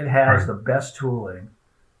so it has the best tooling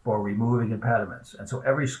for removing impediments. And so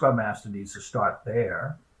every Scrum Master needs to start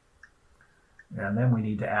there. And then we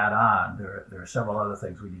need to add on. There are several other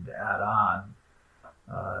things we need to add on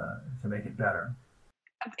to make it better.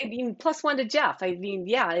 I mean, +1 to Jeff. I mean,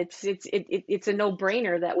 yeah, it's a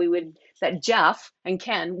no-brainer that Jeff and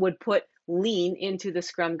Ken would put lean into the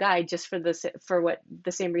Scrum guide just for the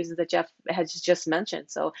same reasons that Jeff has just mentioned.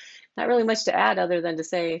 So not really much to add other than to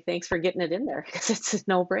say thanks for getting it in there because it's a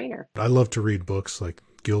no-brainer. I love to read books like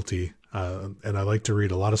Guilty, and I like to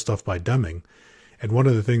read a lot of stuff by Deming. And one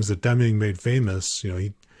of the things that Deming made famous,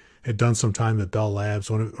 he had done some time at Bell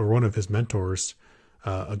Labs. One of his mentors,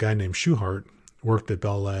 a guy named Schuhart, worked at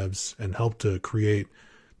Bell Labs and helped to create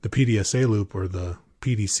the PDSA loop or the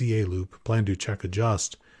PDCA loop, Plan, Do, Check,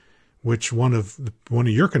 Adjust, which one of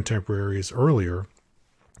your contemporaries earlier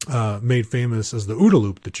made famous as the OODA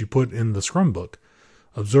loop that you put in the Scrum book.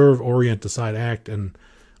 Observe, Orient, Decide, Act. And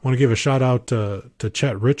I want to give a shout out to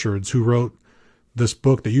Chet Richards, who wrote this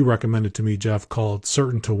book that you recommended to me, Jeff, called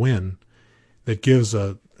Certain to Win, that gives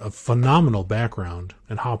a phenomenal background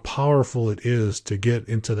and how powerful it is to get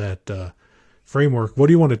into that framework. What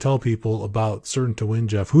do you want to tell people about Certain to Win,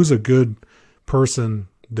 Jeff? Who's a good person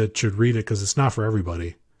that should read it? Because it's not for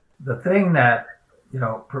everybody. The thing that,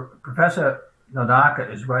 Professor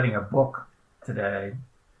Nodaka is writing a book today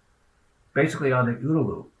basically on the OODA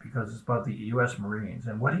loop because it's about the U.S. Marines.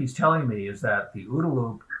 And what he's telling me is that the OODA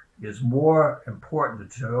loop is more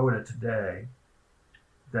important to Toyota today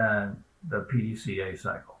than the PDCA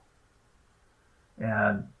cycle.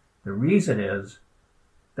 And the reason is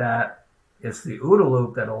that it's the OODA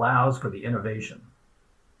loop that allows for the innovation.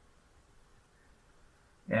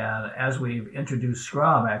 And as we've introduced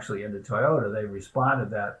Scrum actually into Toyota, they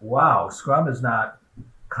responded that, wow, Scrum is not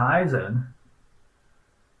Kaizen,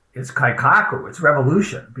 it's Kaikaku, it's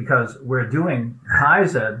revolution, because we're doing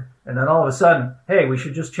Kaizen, and then all of a sudden, hey, we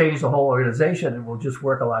should just change the whole organization and we'll just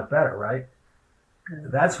work a lot better, right?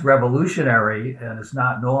 That's revolutionary, and it's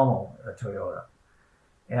not normal at Toyota.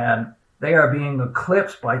 And they are being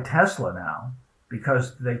eclipsed by Tesla now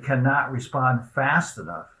because they cannot respond fast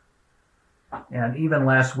enough. And even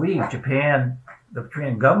last week, the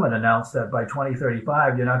Japan government announced that by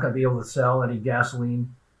 2035, you're not going to be able to sell any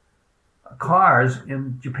gasoline cars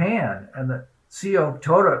in Japan. And the CEO of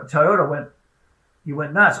Toyota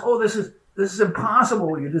went nuts. Oh, this is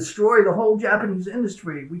impossible. You destroy the whole Japanese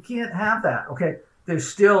industry. We can't have that. Okay,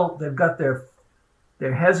 they've got their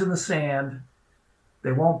heads in the sand.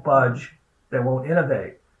 They won't budge. They won't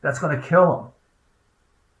innovate. That's going to kill them.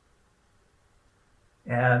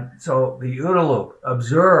 And so the OODA loop,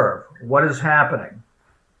 observe what is happening.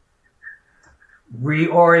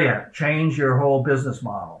 Reorient, change your whole business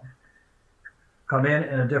model. Come in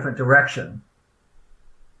a different direction.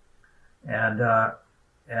 And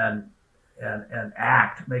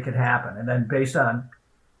act, make it happen. And then based on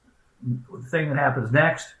the thing that happens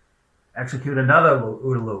next, execute another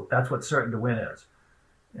OODA loop. That's what Certain to Win is.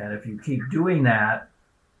 And if you keep doing that,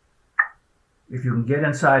 if you can get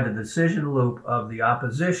inside the decision loop of the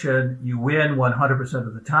opposition, you win 100%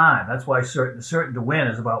 of the time. That's why Certain to Win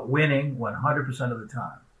is about winning 100% of the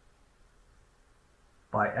time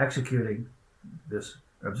by executing this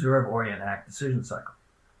observe, orient, act decision cycle.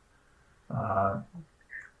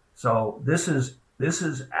 So this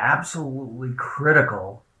is absolutely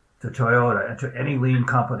critical to Toyota and to any lean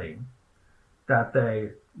company that they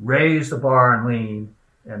raise the bar in Lean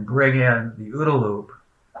and bring in the OODA loop.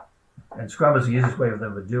 And Scrum is the easiest way for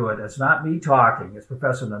them to do it. It's not me talking. It's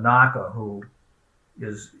Professor Nanaka, who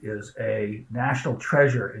is a national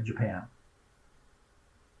treasure in Japan.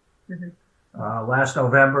 Last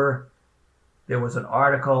November, there was an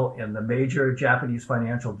article in the major Japanese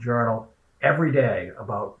financial journal every day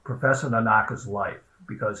about Professor Nanaka's life,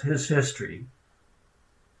 because his history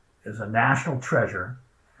is a national treasure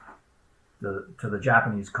to the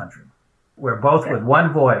Japanese country. We're both with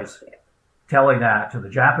one voice telling that to the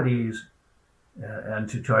Japanese and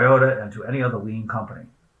to Toyota and to any other lean company.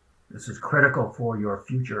 This is critical for your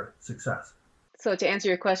future success. So to answer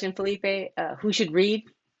your question, Felipe, who should read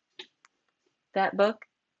that book?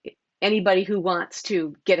 Anybody who wants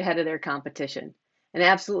to get ahead of their competition. And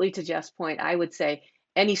absolutely, to Jeff's point, I would say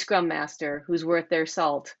any Scrum Master who's worth their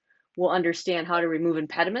salt will understand how to remove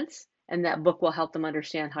impediments, and that book will help them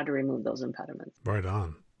understand how to remove those impediments. Right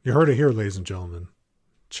on. You heard it here, ladies and gentlemen.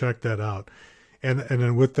 Check that out. And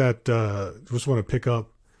then with that, just want to pick up,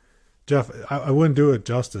 Jeff, I wouldn't do it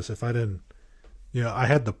justice if I didn't, I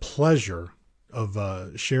had the pleasure of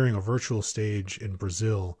sharing a virtual stage in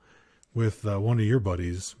Brazil with one of your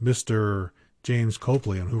buddies, Mr. James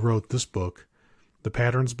Copley, who wrote this book, the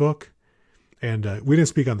Patterns book. And we didn't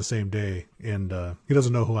speak on the same day, and he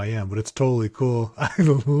doesn't know who I am, but it's totally cool. I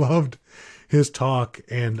loved his talk,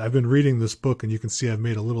 and I've been reading this book, and you can see I've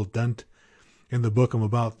made a little dent in the book. I'm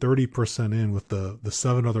about 30% in with the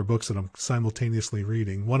 7 other books that I'm simultaneously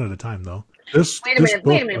reading, one at a time, though. Wait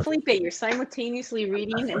a minute, Felipe, you're simultaneously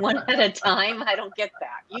reading one at a time? I don't get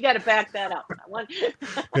that. You got to back that up.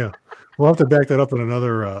 Yeah, we'll have to back that up in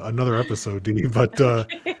another episode, Dee. But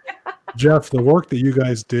Jeff, the work that you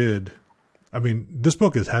guys did, I mean, this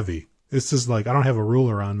book is heavy. This is like, I don't have a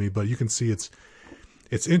ruler on me, but you can see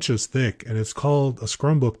it's inches thick, and it's called a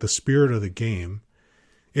Scrum book, The Spirit of the Game.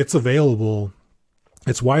 It's available.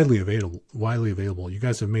 It's widely available. You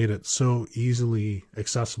guys have made it so easily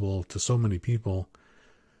accessible to so many people.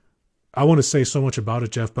 I want to say so much about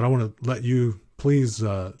it, Jeff, but I want to let you please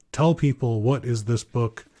tell people, what is this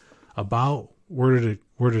book about? Where did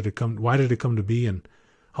it come? Why did it come to be? And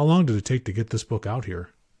how long did it take to get this book out here?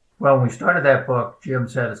 Well, when we started that book, Jim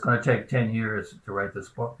said it's going to take 10 years to write this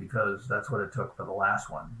book, because that's what it took for the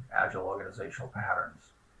last one, Agile Organizational Patterns.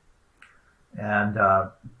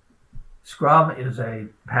 And Scrum is a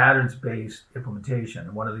patterns-based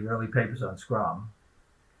implementation. One of the early papers on Scrum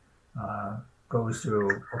goes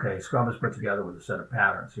through, okay, Scrum is put together with a set of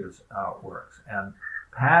patterns. Here's how it works. And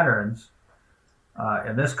patterns,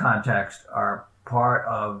 in this context, are part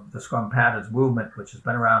of the Scrum Patterns movement, which has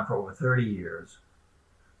been around for over 30 years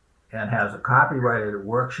and has a copyrighted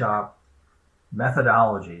workshop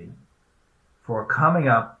methodology for coming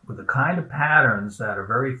up with the kind of patterns that a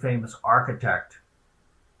very famous architect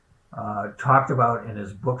talked about in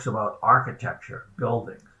his books about architecture,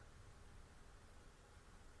 buildings.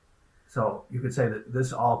 So you could say that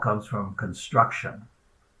this all comes from construction.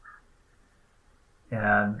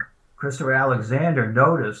 And Christopher Alexander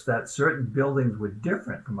noticed that certain buildings were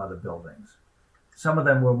different from other buildings. Some of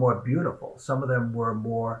them were more beautiful. Some of them were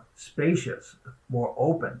more spacious, more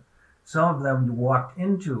open. Some of them, you walked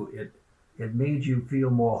into it, it made you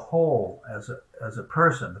feel more whole as a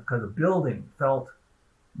person, because the building felt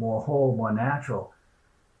more whole, more natural.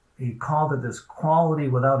 He called it this quality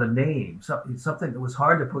without a name, something that was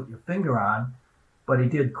hard to put your finger on, but he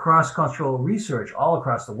did cross-cultural research all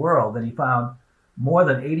across the world, and he found more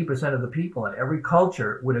than 80% of the people in every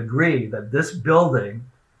culture would agree that this building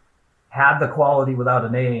had the quality without a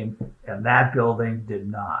name, and that building did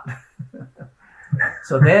not.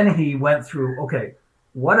 So then he went through, okay,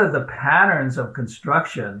 what are the patterns of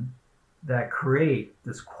construction that create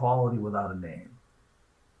this quality without a name?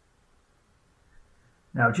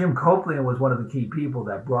 Now, Jim Copley was one of the key people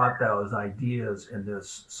that brought those ideas in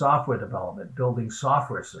this software development, building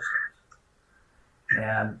software systems.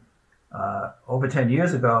 And over 10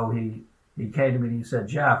 years ago, he came to me and he said,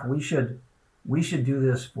 Jeff, we should do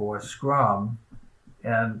this for Scrum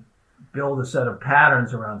and build a set of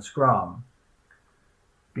patterns around Scrum.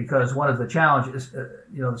 Because one of the challenges,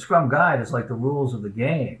 the Scrum Guide is like the rules of the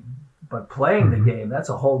game, but playing the game, that's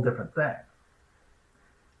a whole different thing.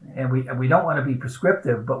 And we don't want to be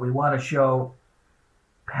prescriptive, but we want to show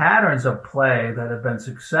patterns of play that have been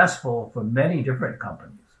successful for many different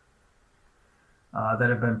companies, that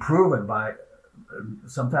have been proven by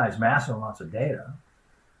sometimes massive amounts of data,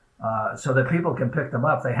 so that people can pick them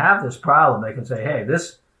up. They have this problem, they can say, hey,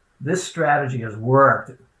 this strategy has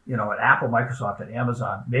worked, at Apple, Microsoft, and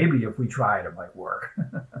Amazon. Maybe if we try it, it might work.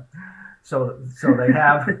 So they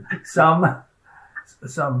have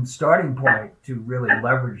some starting point to really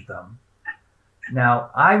leverage them. Now,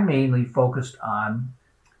 I mainly focused on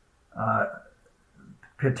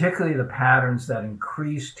particularly the patterns that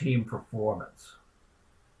increase team performance.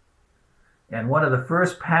 And one of the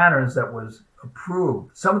first patterns that was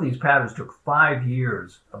approved, some of these patterns took 5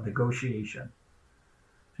 years of negotiation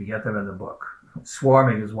to get them in the book.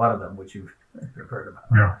 Swarming is one of them, which you've heard about.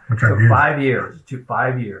 Yeah, which it I took did. 5 years. It took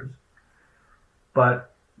 5 years.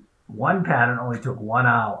 But one pattern only took 1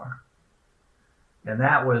 hour. And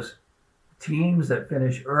that was teams that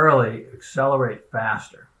finish early accelerate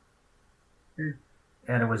faster.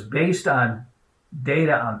 And it was based on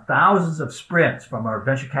data on thousands of sprints from our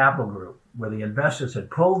venture capital group, where the investors had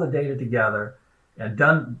pulled the data together and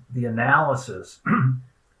done the analysis.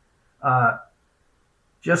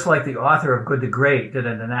 Just like the author of Good to Great did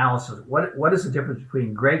an analysis. What is the difference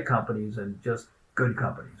between great companies and just good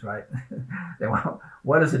companies, right?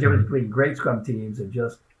 What is the difference between great Scrum teams and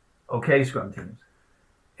just okay Scrum teams?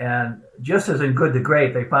 And just as in Good to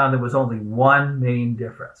Great, they found there was only one main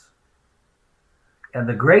difference. And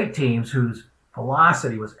the great teams whose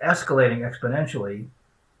velocity was escalating exponentially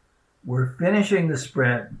were finishing the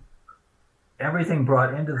sprint, everything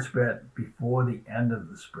brought into the sprint before the end of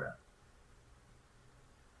the sprint.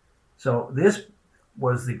 So this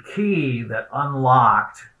was the key that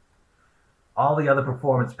unlocked all the other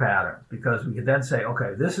performance patterns, because we could then say,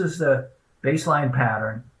 okay, this is the baseline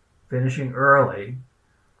pattern, finishing early.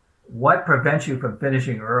 What prevents you from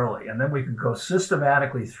finishing early? And then we could go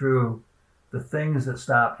systematically through the things that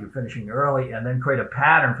stop you finishing early and then create a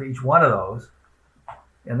pattern for each one of those.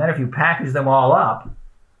 And then if you package them all up,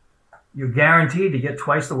 you're guaranteed to get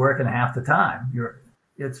twice the work in half the time.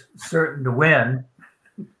 It's certain to win.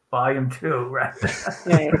 Volume 2, right? That's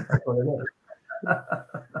what it is.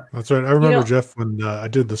 That's right. I remember, Jeff, when I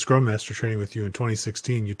did the Scrum Master training with you in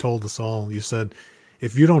 2016, you told us all, you said,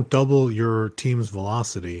 if you don't double your team's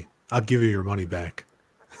velocity, I'll give you your money back.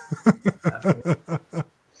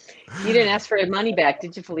 You didn't ask for your money back,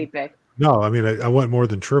 did you, Felipe? No, I mean, I went more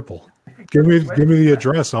than triple. Give me the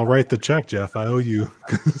address. I'll write the check, Jeff. I owe you.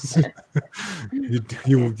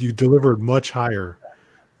 you delivered much higher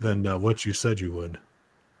than what you said you would.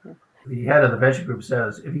 The head of the venture group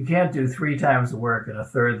says, if you can't do 3 times the work in a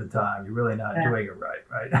third of the time, you're really not doing it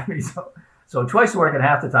right? I mean, so twice the work in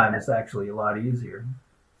half the time is actually a lot easier.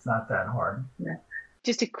 It's not that hard.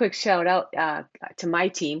 Just a quick shout out to my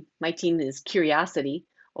team. My team is Curiosity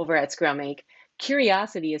over at Scrum Inc.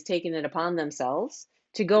 Curiosity has taken it upon themselves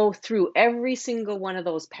to go through every single one of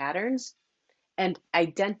those patterns and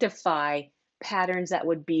identify patterns that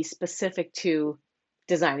would be specific to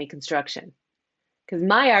design and construction. Because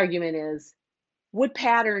my argument is, what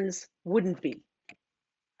patterns wouldn't be,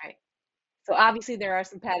 right? So obviously there are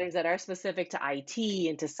some patterns that are specific to IT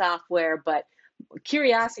and to software, but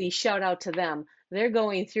Curiosity, shout out to them. They're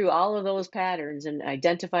going through all of those patterns and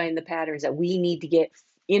identifying the patterns that we need to get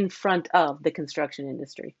in front of the construction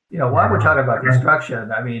industry. While we're talking about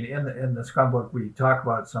construction, I mean, in the Scrum book, we talk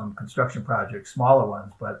about some construction projects, smaller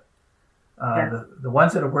ones, but the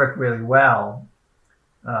ones that have worked really well,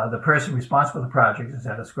 the person responsible for the project has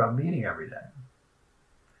had a Scrum meeting every day.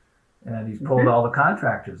 And he's pulled all the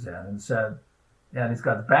contractors in and said, and he's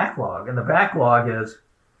got the backlog. And the backlog is,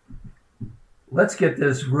 let's get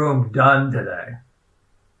this room done today.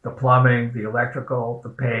 The plumbing, the electrical, the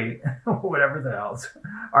paint, whatever the else.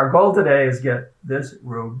 Our goal today is get this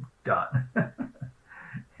room done.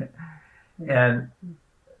 And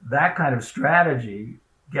that kind of strategy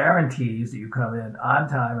guarantees that you come in on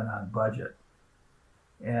time and on budget.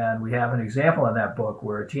 And we have an example in that book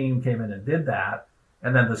where a team came in and did that.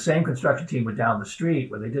 And then the same construction team went down the street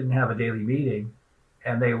where they didn't have a daily meeting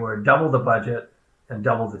and they were double the budget and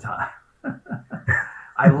double the time.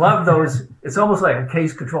 I love those. It's almost like a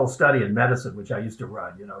case control study in medicine, which I used to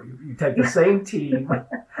run. You take the same team,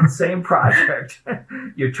 same project,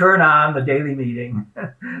 you turn on the daily meeting,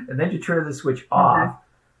 and then you turn the switch off,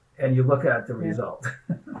 and you look at the result.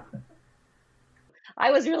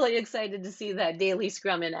 I was really excited to see that daily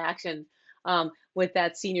Scrum in action with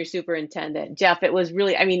that senior superintendent, Jeff. It was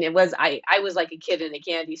really, I was like a kid in a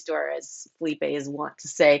candy store, as Felipe is wont to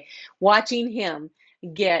say, watching him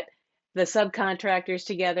get the subcontractors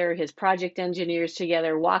together, his project engineers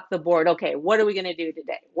together, walk the board. Okay, what are we going to do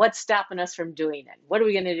today? What's stopping us from doing it? What are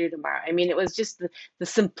we going to do tomorrow? I mean, it was just the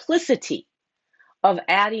simplicity of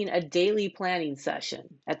adding a daily planning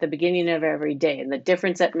session at the beginning of every day and the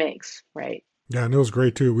difference that makes, right? Yeah, and it was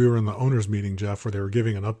great too. We were in the owners meeting, Jeff, where they were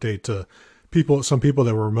giving an update to some people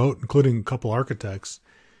that were remote, including a couple architects,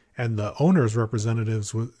 and the owners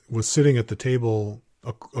representatives was sitting at the table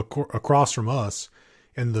across from us.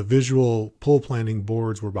 and the visual pull planning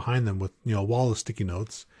boards were behind them with, a wall of sticky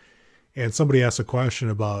notes. And somebody asked a question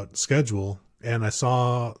about schedule, and I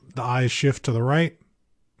saw the eyes shift to the right.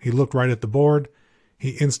 He looked right at the board.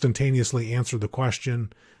 He instantaneously answered the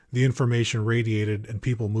question. The information radiated, and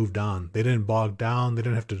people moved on. They didn't bog down. They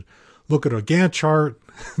didn't have to look at a Gantt chart.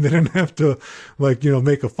 They didn't have to,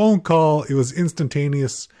 make a phone call. It was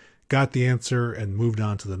instantaneous, got the answer, and moved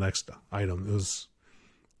on to the next item.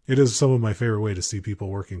 It is some of my favorite way to see people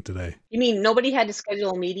working today. You mean nobody had to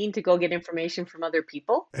schedule a meeting to go get information from other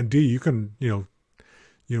people? And Dee, you can,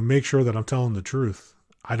 make sure that I'm telling the truth.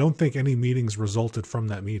 I don't think any meetings resulted from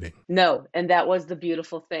that meeting. No, and that was the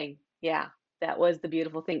beautiful thing. Yeah, that was the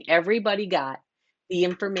beautiful thing. Everybody got the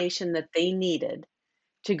information that they needed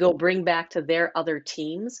to go bring back to their other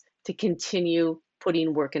teams to continue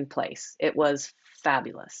putting work in place. It was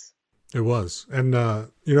fabulous. It was. And, a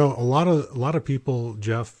lot of people,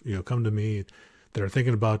 Jeff, come to me that are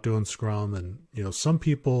thinking about doing Scrum, and, some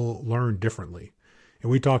people learn differently.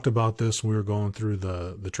 And we talked about this when we were going through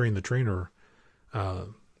the train the trainer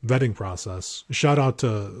vetting process. Shout out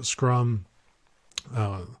to Scrum,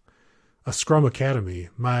 a Scrum Academy.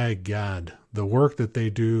 My God, the work that they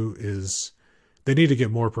do they need to get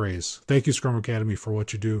more praise. Thank you, Scrum Academy, for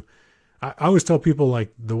what you do. I always tell people,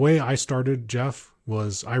 the way I started, Jeff,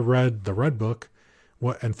 was I read the Red Book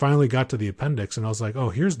and finally got to the appendix, and I was like, oh,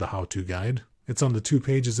 here's the how-to guide. It's on the 2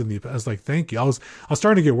 pages in the, I was like, thank you. I was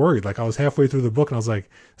starting to get worried. I was halfway through the book, and I was like,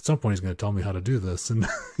 at some point he's going to tell me how to do this. And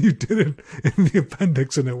you did it in the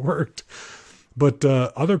appendix, and it worked. But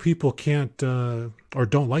other people can't or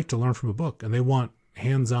don't like to learn from a book, and they want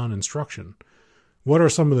hands-on instruction. What are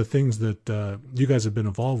some of the things that you guys have been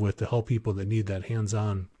involved with to help people that need that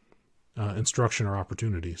hands-on instruction or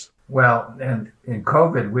opportunities? Well, and in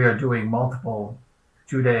COVID, we are doing multiple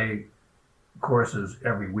 2-day courses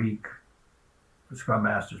every week for Scrum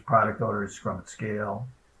Masters, product owners, Scrum at Scale.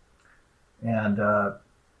 And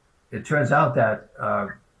it turns out that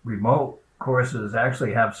remote courses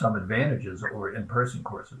actually have some advantages over in-person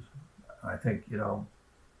courses. I think,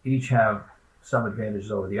 each have some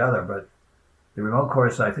advantages over the other, but the remote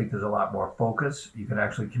course, I think there's a lot more focus. You can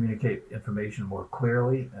actually communicate information more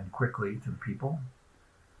clearly and quickly to the people.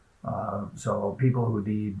 So people who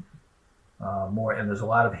need more, and there's a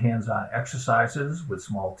lot of hands-on exercises with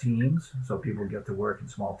small teams. So people get to work in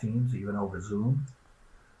small teams, even over Zoom.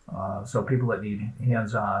 So people that need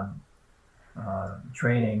hands-on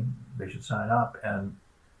training, they should sign up. And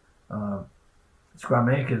Scrum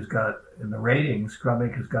Inc. has got, in the ratings, Scrum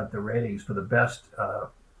Inc. has got the ratings for the best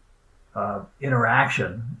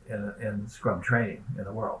interaction in Scrum training in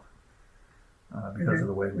the world because of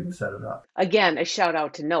the way we've set it up. Again, a shout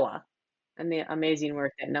out to Noah and the amazing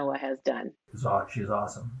work that Noah has done. She's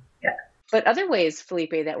awesome. Yeah. But other ways,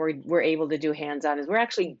 Felipe, that we're able to do hands-on is we're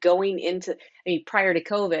actually going into, prior to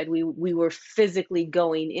COVID, we were physically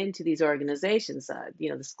going into these organizations,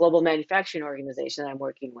 this global manufacturing organization that I'm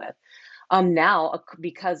working with. Now,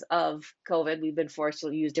 because of COVID, we've been forced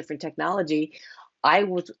to use different technology. I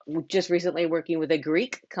was just recently working with a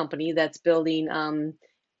Greek company that's building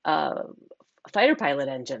fighter pilot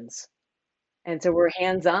engines. And so we're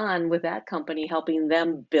hands-on with that company, helping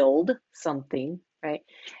them build something, right?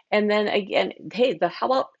 And then again, hey, how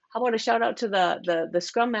about a shout out to the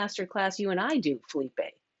Scrum Master class you and I do, Felipe,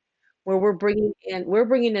 where we're bringing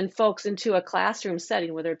in folks into a classroom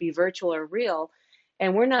setting, whether it be virtual or real,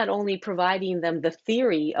 and we're not only providing them the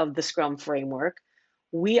theory of the Scrum framework,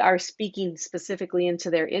 we are speaking specifically into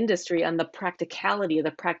their industry on the practicality of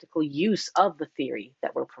the practical use of the theory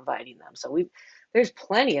that we're providing them. So there's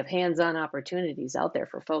plenty of hands-on opportunities out there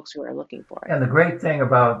for folks who are looking for it. And the great thing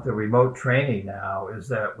about the remote training now is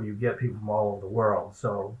that we get people from all over the world.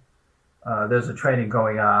 So there's a training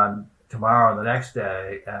going on tomorrow and the next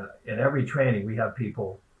day. And in every training, we have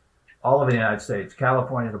people all over the United States,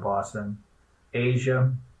 California to Boston,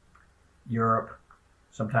 Asia, Europe,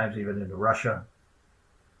 sometimes even into Russia.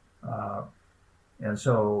 And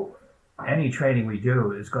so any training we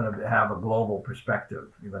do is going to have a global perspective.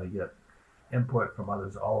 You're going to get input from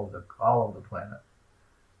others all over the planet.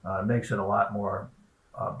 It makes it a lot more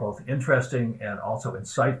both interesting and also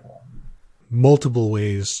insightful. Multiple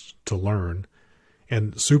ways to learn,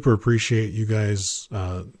 and super appreciate you guys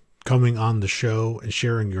coming on the show and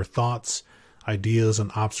sharing your thoughts, ideas,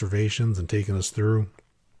 and observations and taking us through.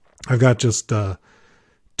 I've got just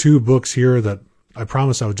 2 books here that I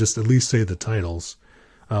promise I would just at least say the titles.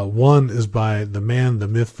 One is by the man, the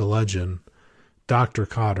myth, the legend, Dr.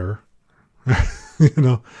 Cotter,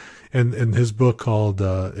 and his book called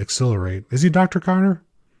Accelerate. Is he Dr. Cotter?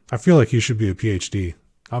 I feel like he should be a PhD.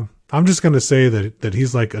 I'm just going to say that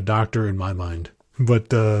he's like a doctor in my mind.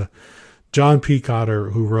 But John P.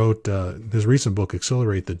 Cotter, who wrote his recent book,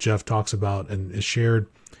 Accelerate, that Jeff talks about and is shared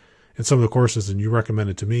in some of the courses, and you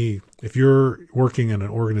recommended to me, if you're working in an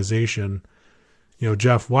organization,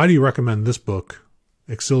 Jeff, why do you recommend this book,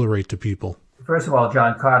 Accelerate, to people? First of all,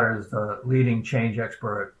 John Cotter is the leading change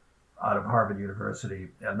expert out of Harvard University,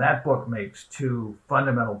 and that book makes two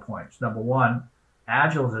fundamental points. Number one,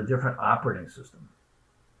 Agile is a different operating system.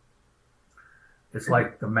 It's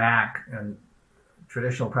like the Mac, and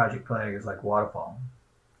traditional project planning is like waterfall.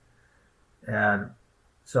 And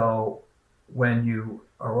so when you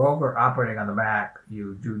are over operating on the Mac,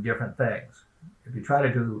 you do different things. If you try to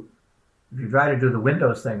do the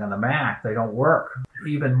Windows thing on the Mac, they don't work.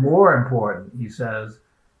 Even more important, he says,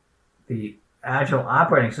 the Agile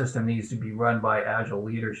operating system needs to be run by Agile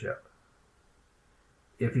leadership.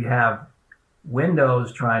 If you have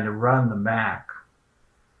Windows trying to run the Mac,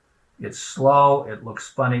 it's slow, it looks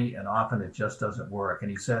funny, and often it just doesn't work.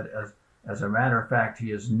 And he said, as a matter of fact, he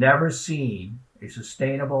has never seen a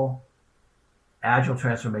sustainable Agile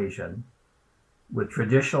transformation with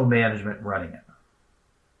traditional management running it.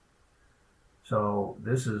 So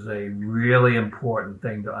this is a really important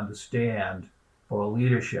thing to understand for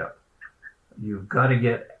leadership. You've got to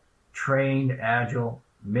get trained Agile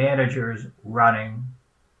managers running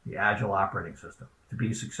the Agile operating system to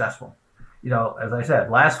be successful. As I said,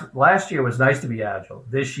 last year was nice to be Agile.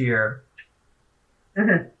 This year,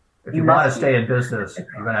 if you want to stay in business,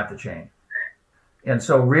 you're going to have to change. And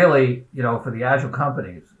so really, for the Agile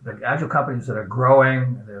companies that are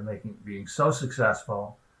growing, they're being so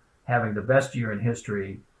successful, having the best year in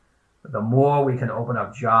history, the more we can open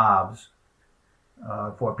up jobs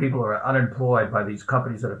for people who are unemployed by these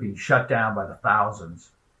companies that are being shut down by the thousands,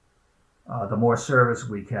 the more service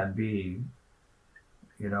we can be,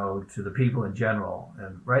 to the people in general.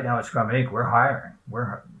 And right now at Scrum Inc., we're hiring.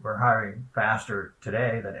 We're hiring faster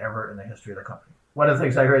today than ever in the history of the company. One of the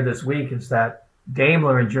things I heard this week is that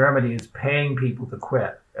Daimler in Germany is paying people to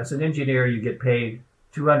quit. As an engineer, you get paid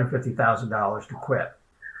 $250,000 to quit.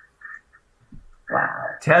 Wow.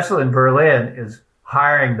 Tesla in Berlin is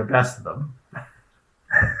hiring the best of them.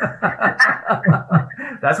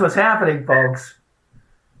 That's what's happening, folks.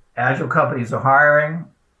 Agile companies are hiring,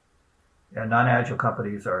 and non-Agile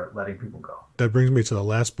companies are letting people go. That brings me to the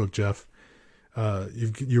last book, Jeff.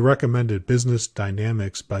 You recommended Business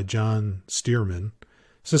Dynamics by John Stearman,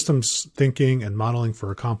 Systems Thinking and Modeling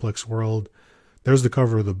for a Complex World. There's the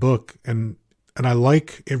cover of the book, and I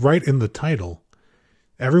like it right in the title.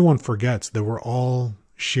 Everyone forgets that we're all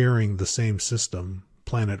sharing the same system,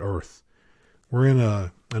 planet Earth. We're in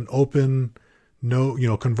an open,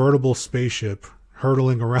 convertible spaceship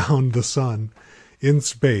hurtling around the sun in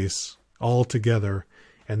space all together,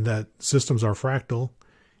 and that systems are fractal.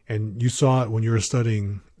 And you saw it when you were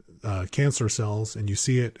studying cancer cells, and you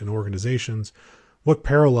see it in organizations. What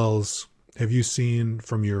parallels have you seen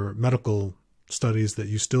from your medical studies that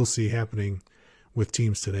you still see happening with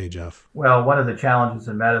teams today, Jeff? Well, one of the challenges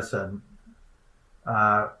in medicine,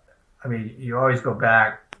 you always go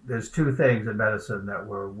back. There's two things in medicine that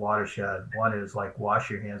were watershed. One is like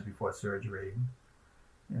wash your hands before surgery.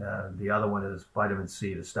 The other one is vitamin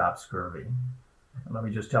C to stop scurvy. Let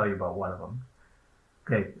me just tell you about one of them.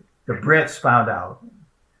 Okay, the Brits found out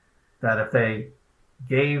that if they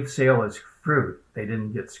gave sailors fruit, they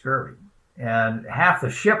didn't get scurvy. And half the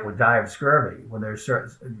ship would die of scurvy when they're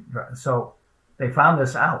so they found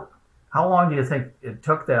this out. How long do you think it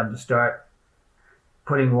took them to start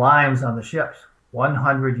putting limes on the ships?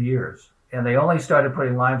 100 years. And they only started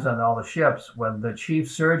putting limes on all the ships when the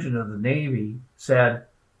chief surgeon of the Navy said,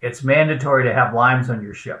 it's mandatory to have limes on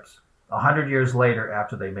your ships. 100 years later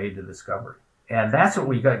after they made the discovery. And that's what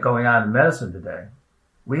we got going on in medicine today.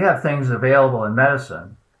 We have things available in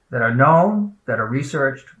medicine that are known, that are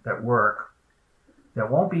researched, that work, that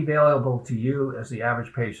won't be available to you as the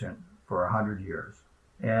average patient for 100 years.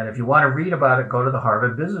 And if you want to read about it, go to the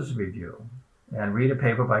Harvard Business Review and read a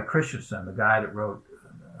paper by Christensen, the guy that wrote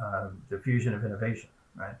Diffusion of Innovation.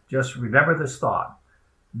 Right? Just remember this thought.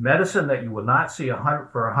 Medicine that you will not see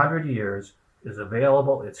for 100 years is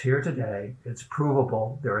available. It's here today. It's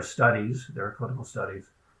provable. There are clinical studies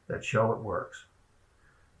that show it works.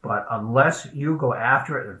 But unless you go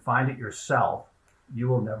after it and find it yourself, you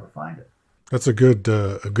will never find it. That's a good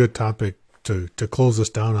topic to close us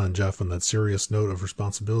down on, Jeff, on that serious note of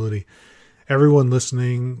responsibility. Everyone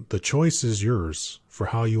listening, the choice is yours for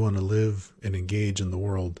how you want to live and engage in the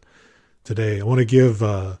world today. I want to give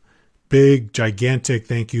big, gigantic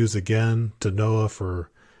thank yous again to Noah for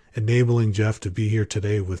enabling Jeff to be here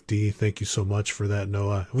today with Dee. Thank you so much for that,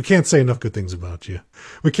 Noah. We can't say enough good things about you.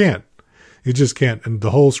 We can't. You just can't. And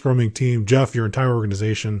the whole Scrumming team, Jeff, your entire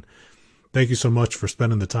organization, thank you so much for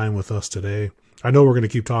spending the time with us today. I know we're going to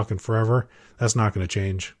keep talking forever. That's not going to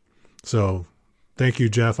change. So thank you,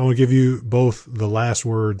 Jeff. I want to give you both the last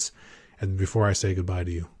words and before I say goodbye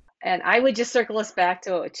to you. And I would just circle us back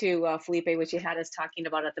to Felipe, which you had us talking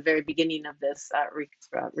about at the very beginning of this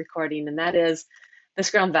recording, and that is the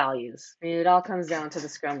Scrum values. I mean, it all comes down to the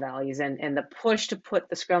Scrum values and the push to put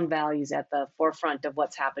the Scrum values at the forefront of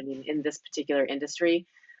what's happening in this particular industry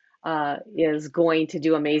is going to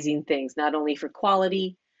do amazing things, not only for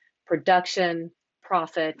quality, production,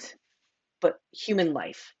 profit, but human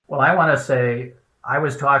life. Well, I want to say, I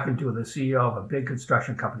was talking to the CEO of a big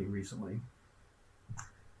construction company recently,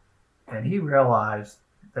 and he realized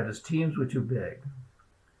that his teams were too big.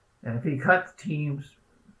 And if he cut the teams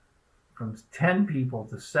from 10 people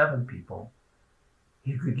to 7 people,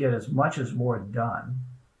 he could get as much as more done,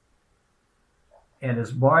 and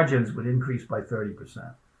his margins would increase by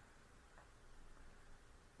 30%.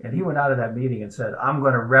 And he went out of that meeting and said, I'm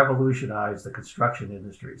going to revolutionize the construction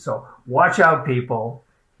industry. So watch out, people.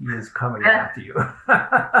 He is coming after you.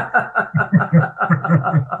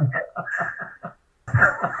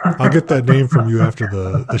 I'll get that name from you after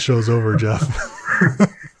the show's over, Jeff.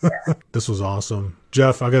 This was awesome.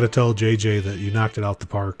 Jeff, I got to tell JJ that you knocked it out the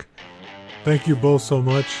park. Thank you both so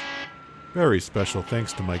much. Very special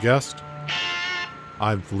thanks to my guest.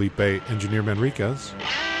 I'm Felipe Engineer Manriquez.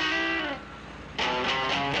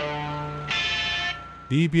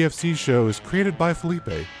 The EBFC show is created by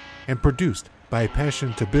Felipe and produced by a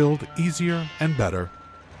passion to build easier and better.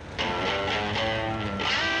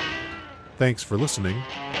 Thanks for listening.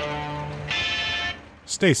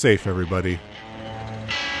 Stay safe, everybody.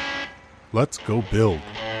 Let's go build.